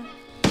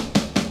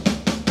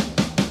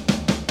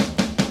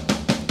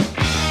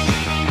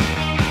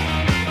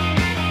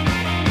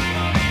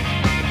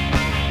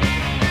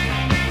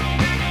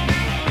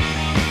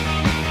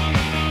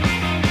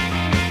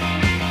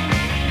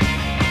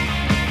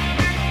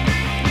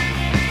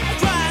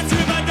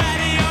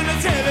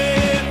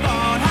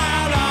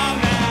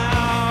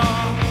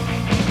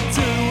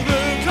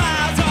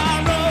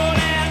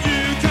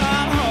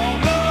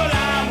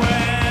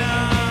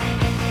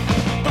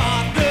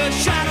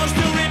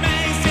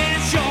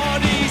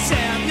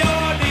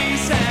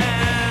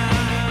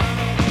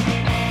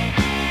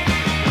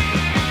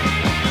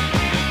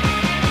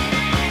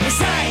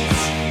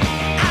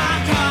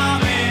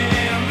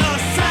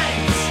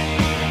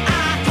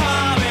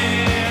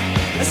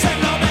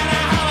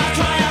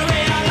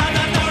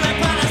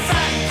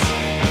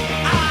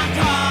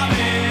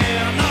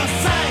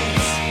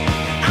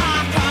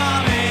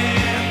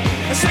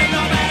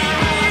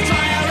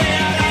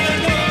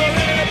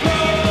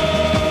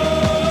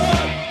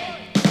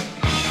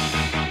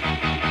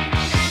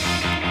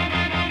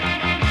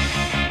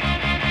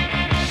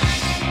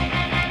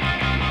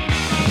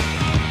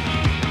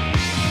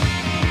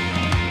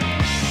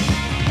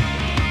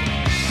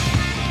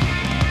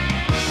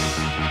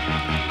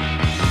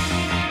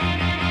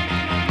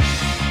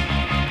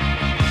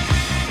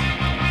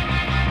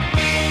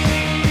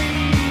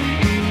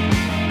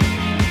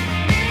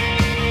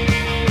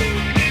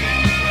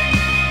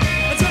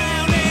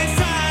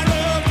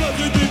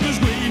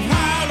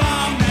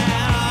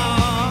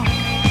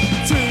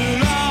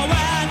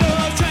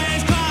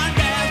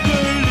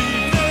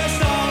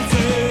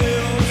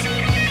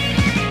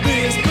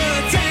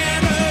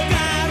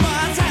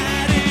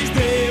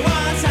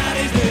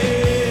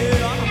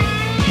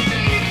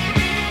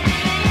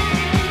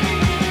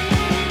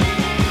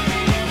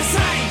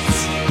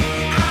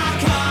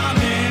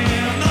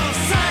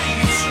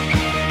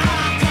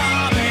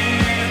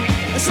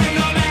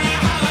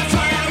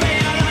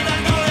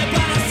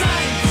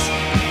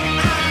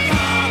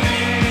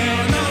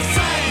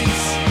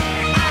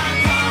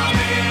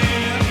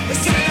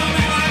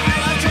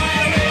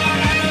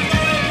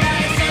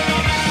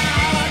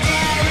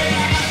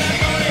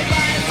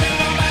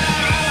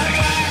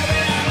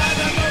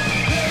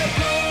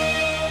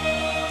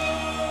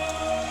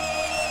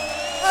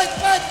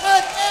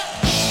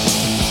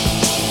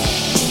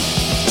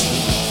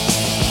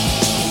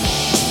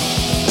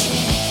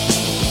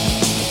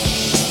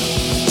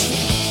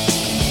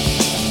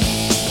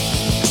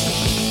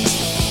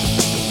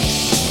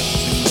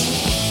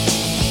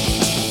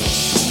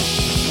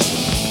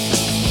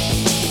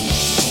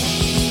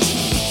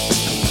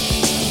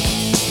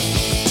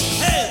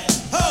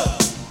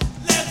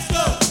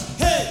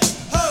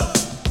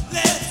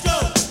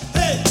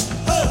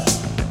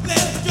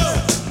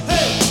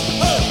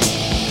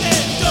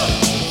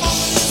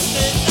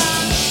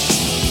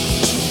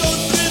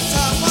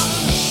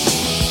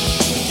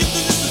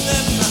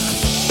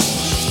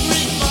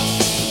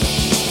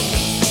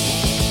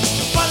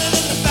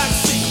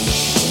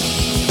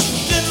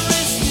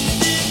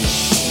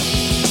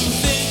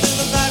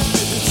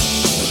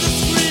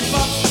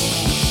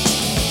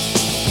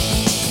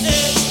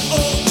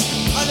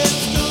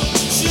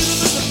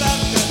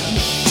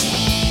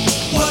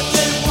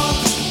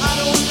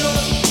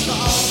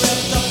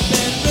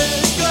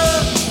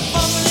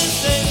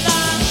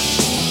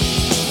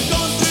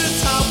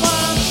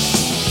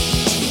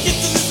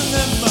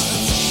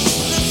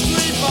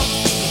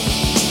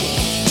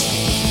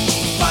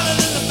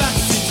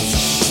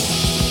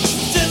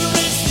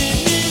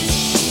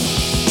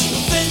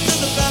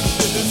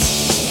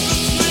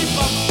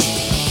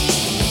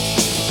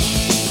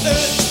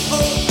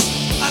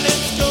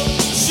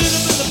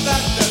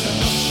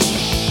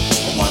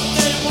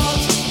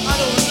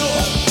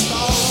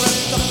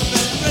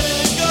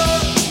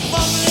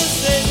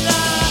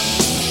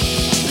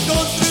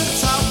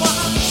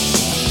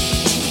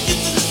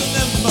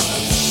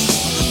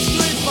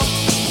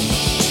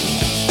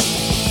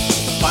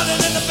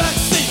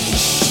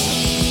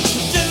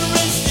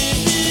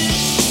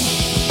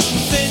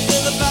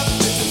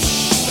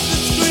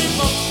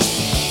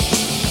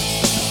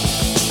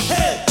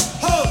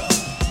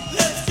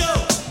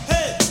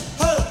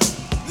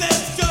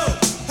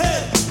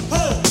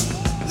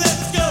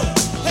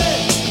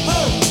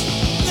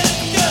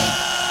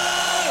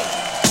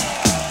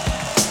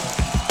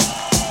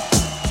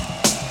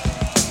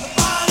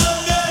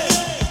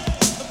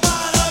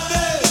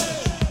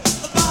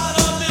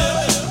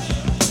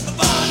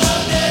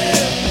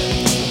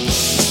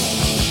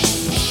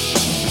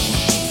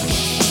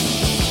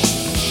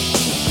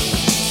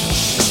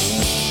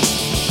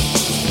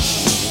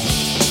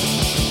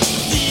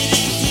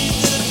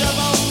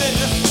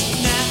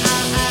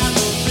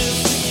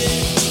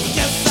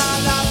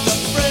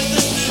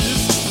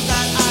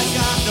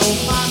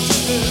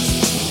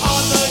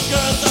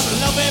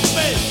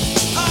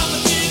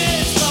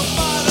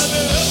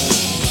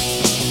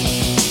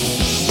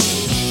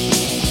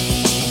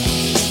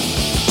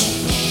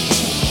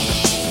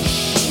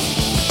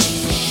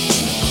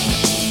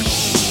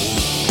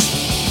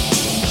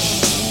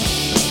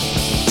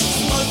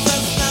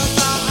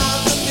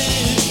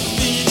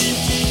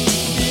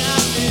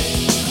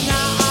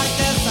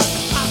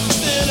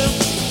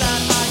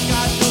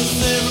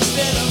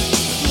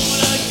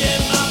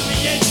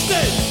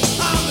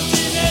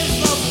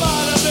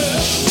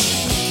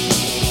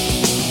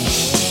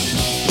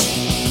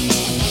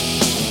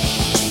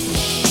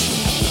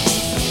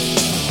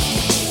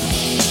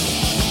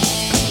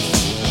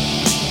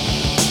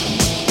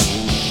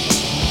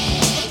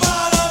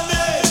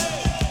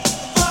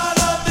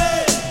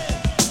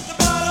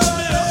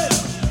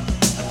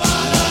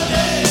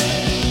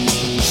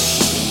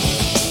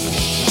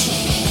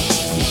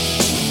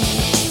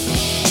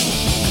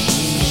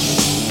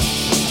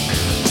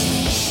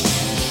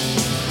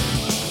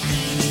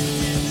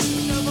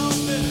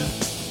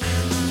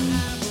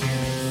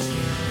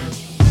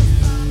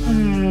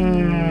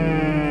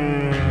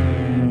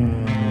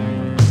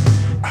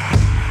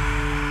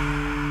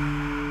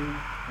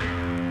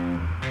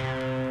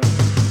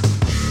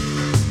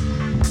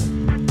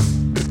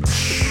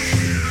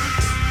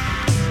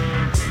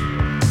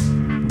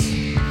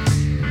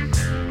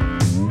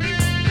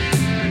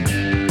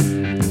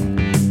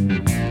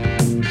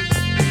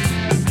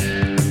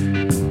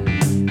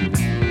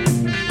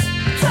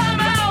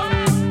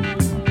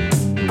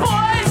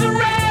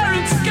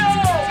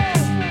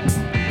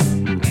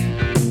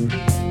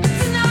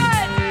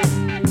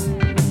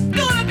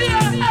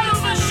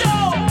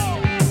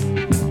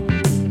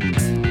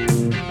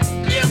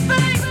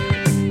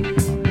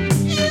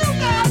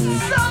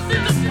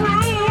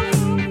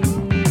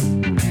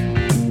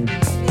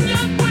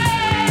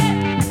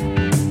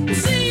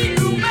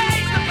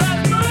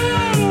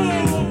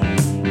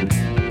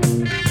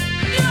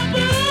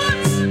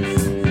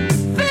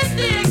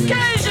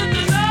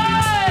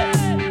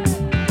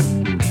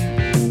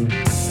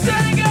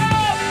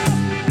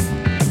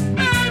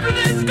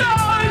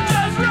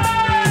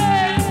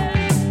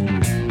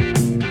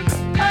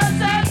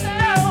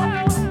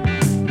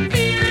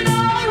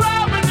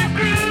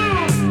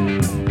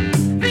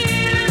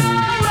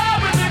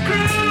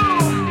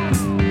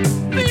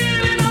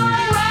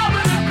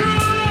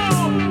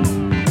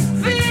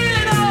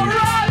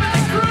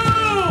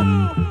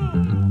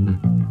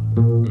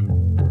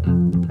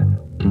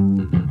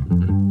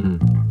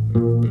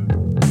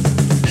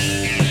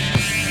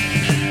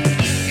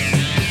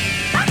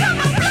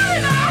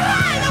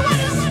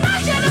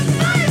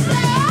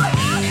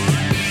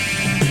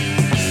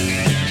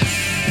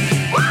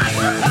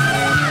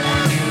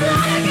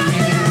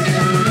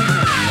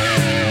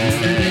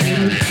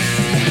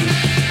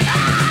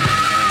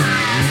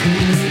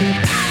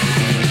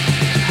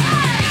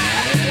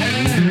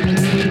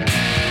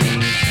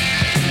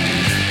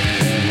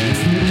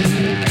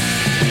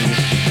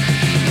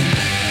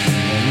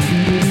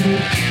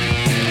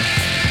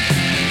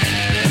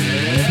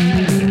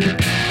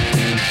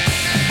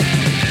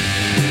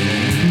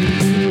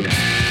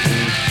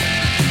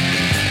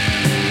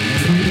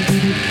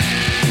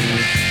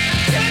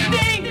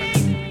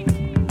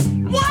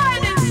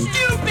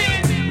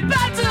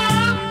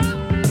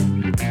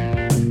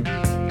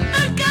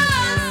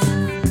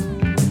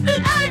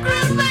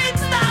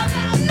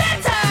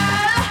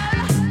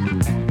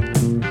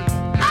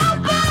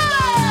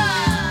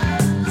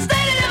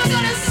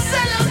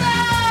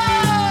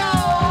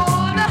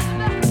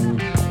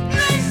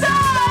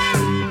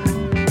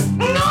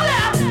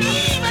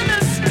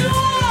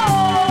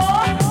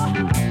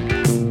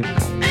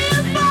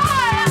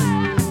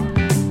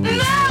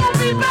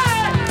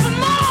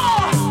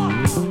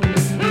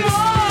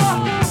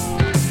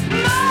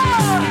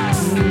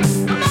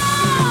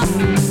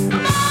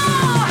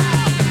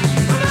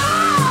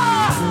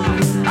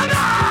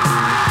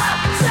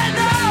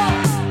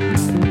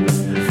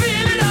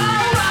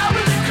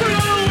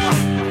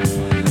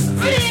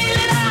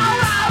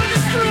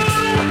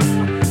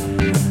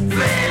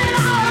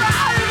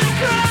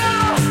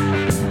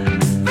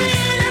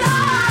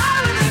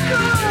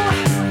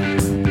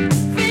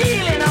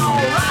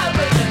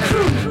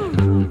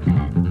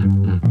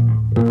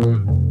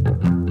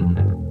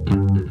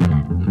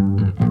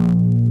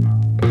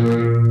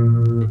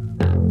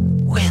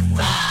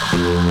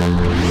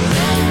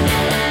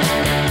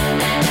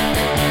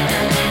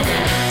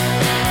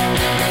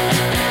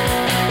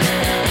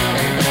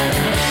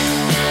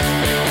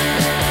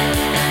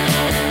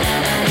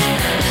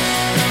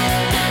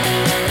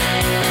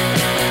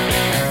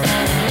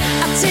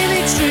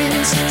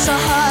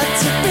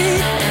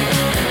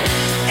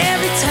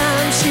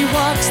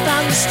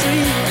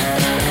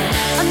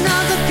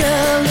 Another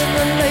girl in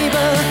the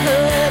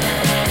neighborhood.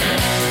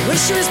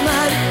 Wish she was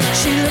mine,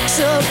 she looks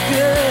so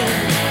good.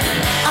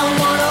 I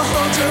wanna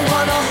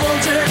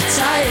hold her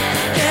tight.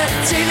 Get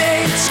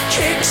teenage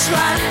kicks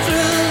right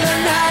through the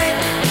night.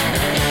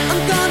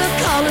 I'm gonna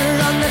call her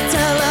on the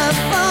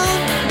telephone.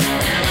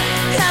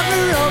 Have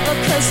her over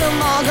 'cause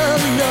I'm all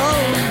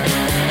alone.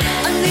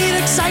 I need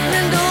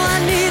excitement, oh I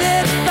need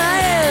it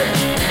bad.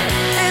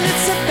 And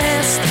it's the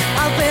best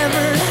I've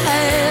ever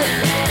had.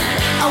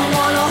 I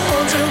wanna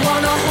hold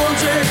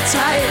her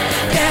tight.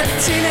 Get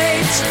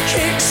teenage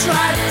kicks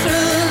right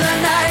through the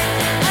night.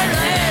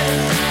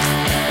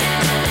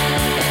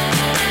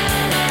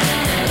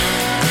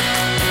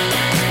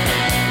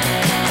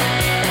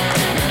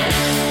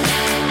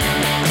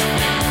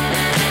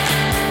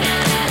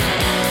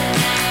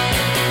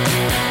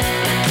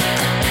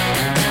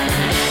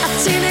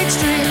 Teenage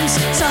dreams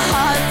so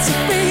hard to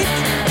beat.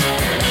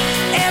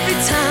 Every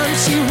time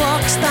she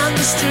walks down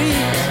the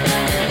street.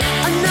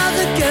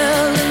 Another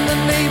girl in the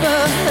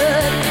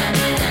neighborhood.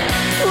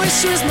 Wish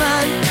she was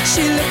mine,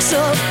 she looks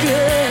so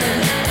good.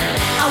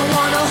 I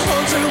wanna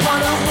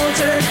hold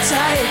her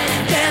tight.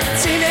 Get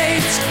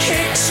teenage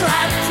kicks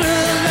right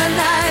through the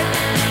night.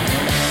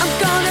 I'm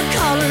gonna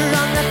call her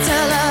on the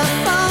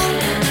telephone.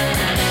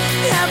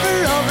 Have her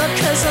over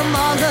 'cause I'm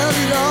all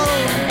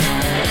alone.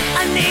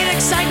 I need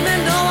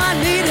excitement, oh I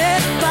need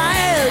it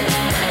bad.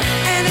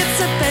 And it's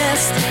the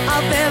best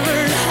I've ever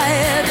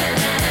had.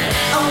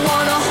 I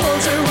wanna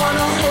hold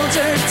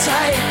her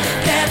tight.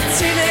 That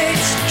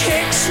teenage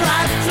kicks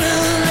right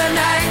through the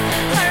night.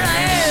 Where I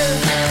am.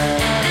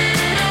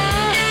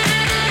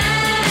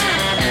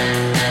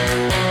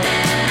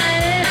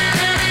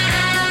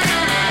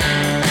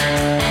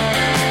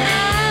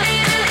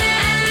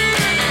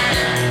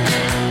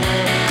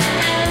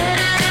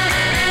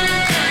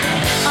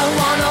 I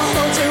wanna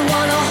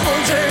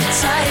hold her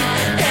tight.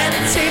 That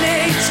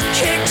teenage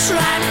kicks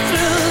right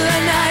through the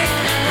night.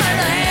 Where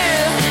I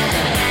am.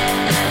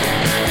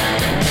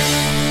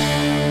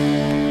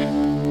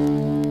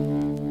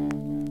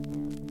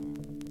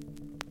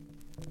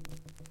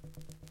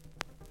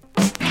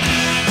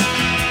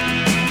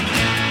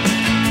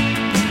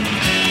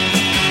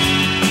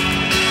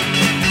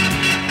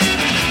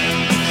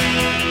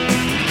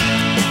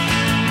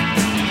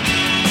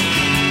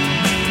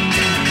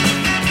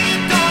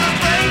 Gonna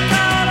break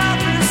out of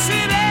the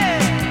city,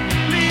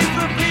 leave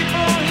the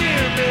people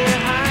here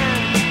behind.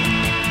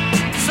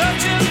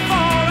 Searching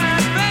for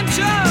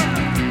adventure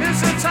is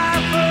the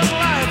type of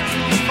life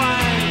to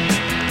find.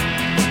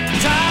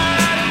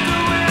 Tired of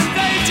doing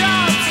day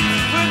jobs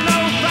with no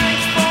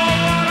thanks for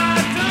what I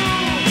do.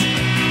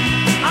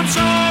 I'm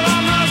sure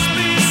there must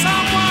be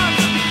someone,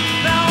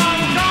 now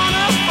I'm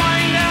gonna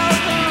find out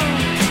who.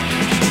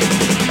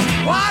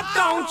 Why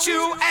don't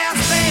you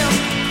ask them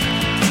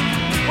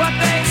what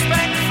they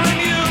expect from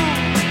you?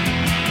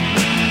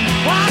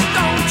 Why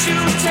don't you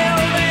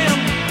tell them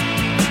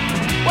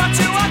what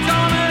you are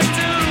gonna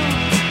do?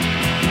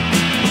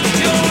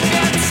 You'll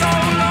get so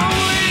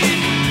lonely.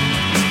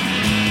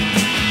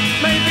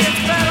 Maybe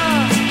it's better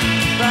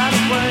that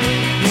way.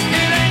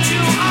 It ain't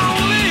you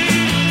only.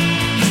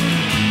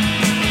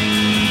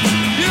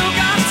 You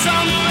got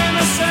something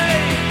to say.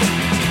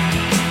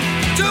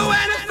 Do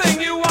anything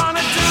you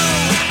wanna do.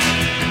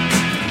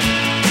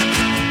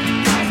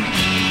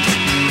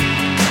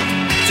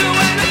 Do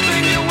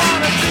anything you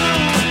wanna do.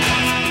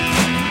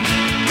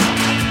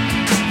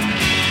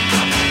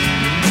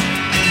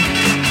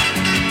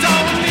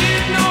 Don't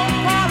need no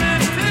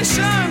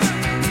politician.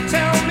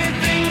 Tell me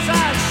things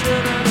I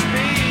shouldn't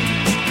be.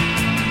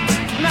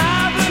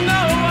 Neither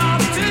no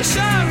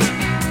optician.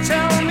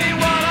 Tell me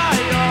what I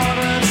ought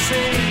to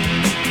see.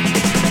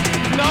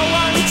 No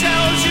one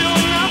tells you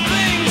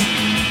nothing,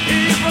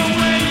 even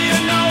when you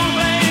know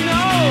they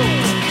know.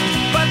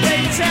 But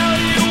they tell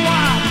you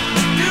what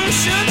you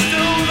should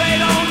do. They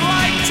don't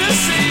like to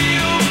see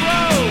you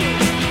grow.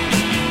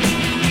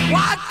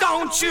 Why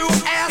don't you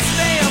ask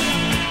them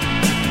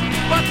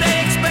what they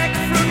expect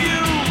from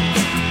you?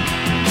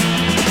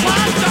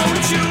 Why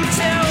don't you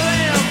tell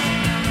them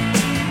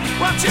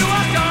what you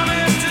are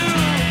gonna do?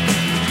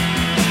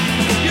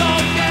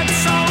 You'll get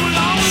so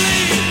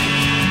lonely.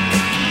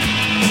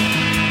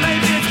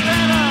 Maybe it's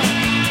better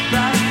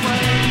that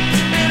way.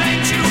 It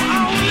ain't you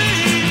only.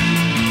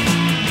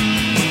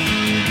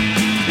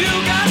 You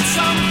got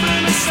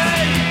something to say.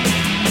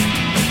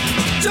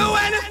 Do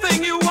anything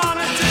you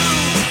wanna do.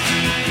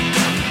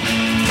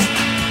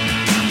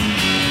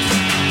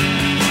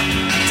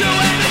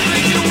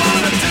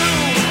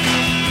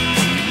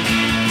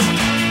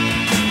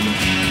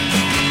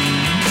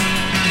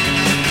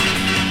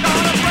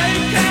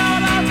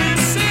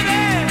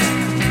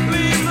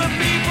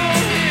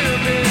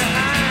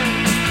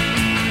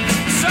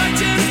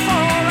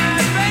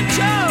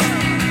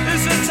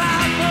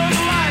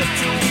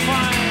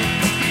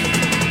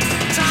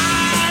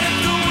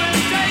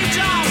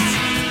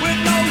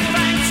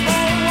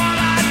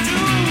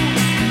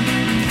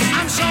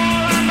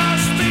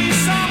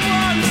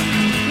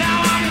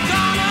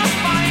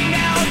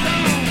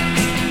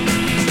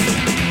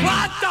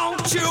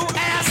 you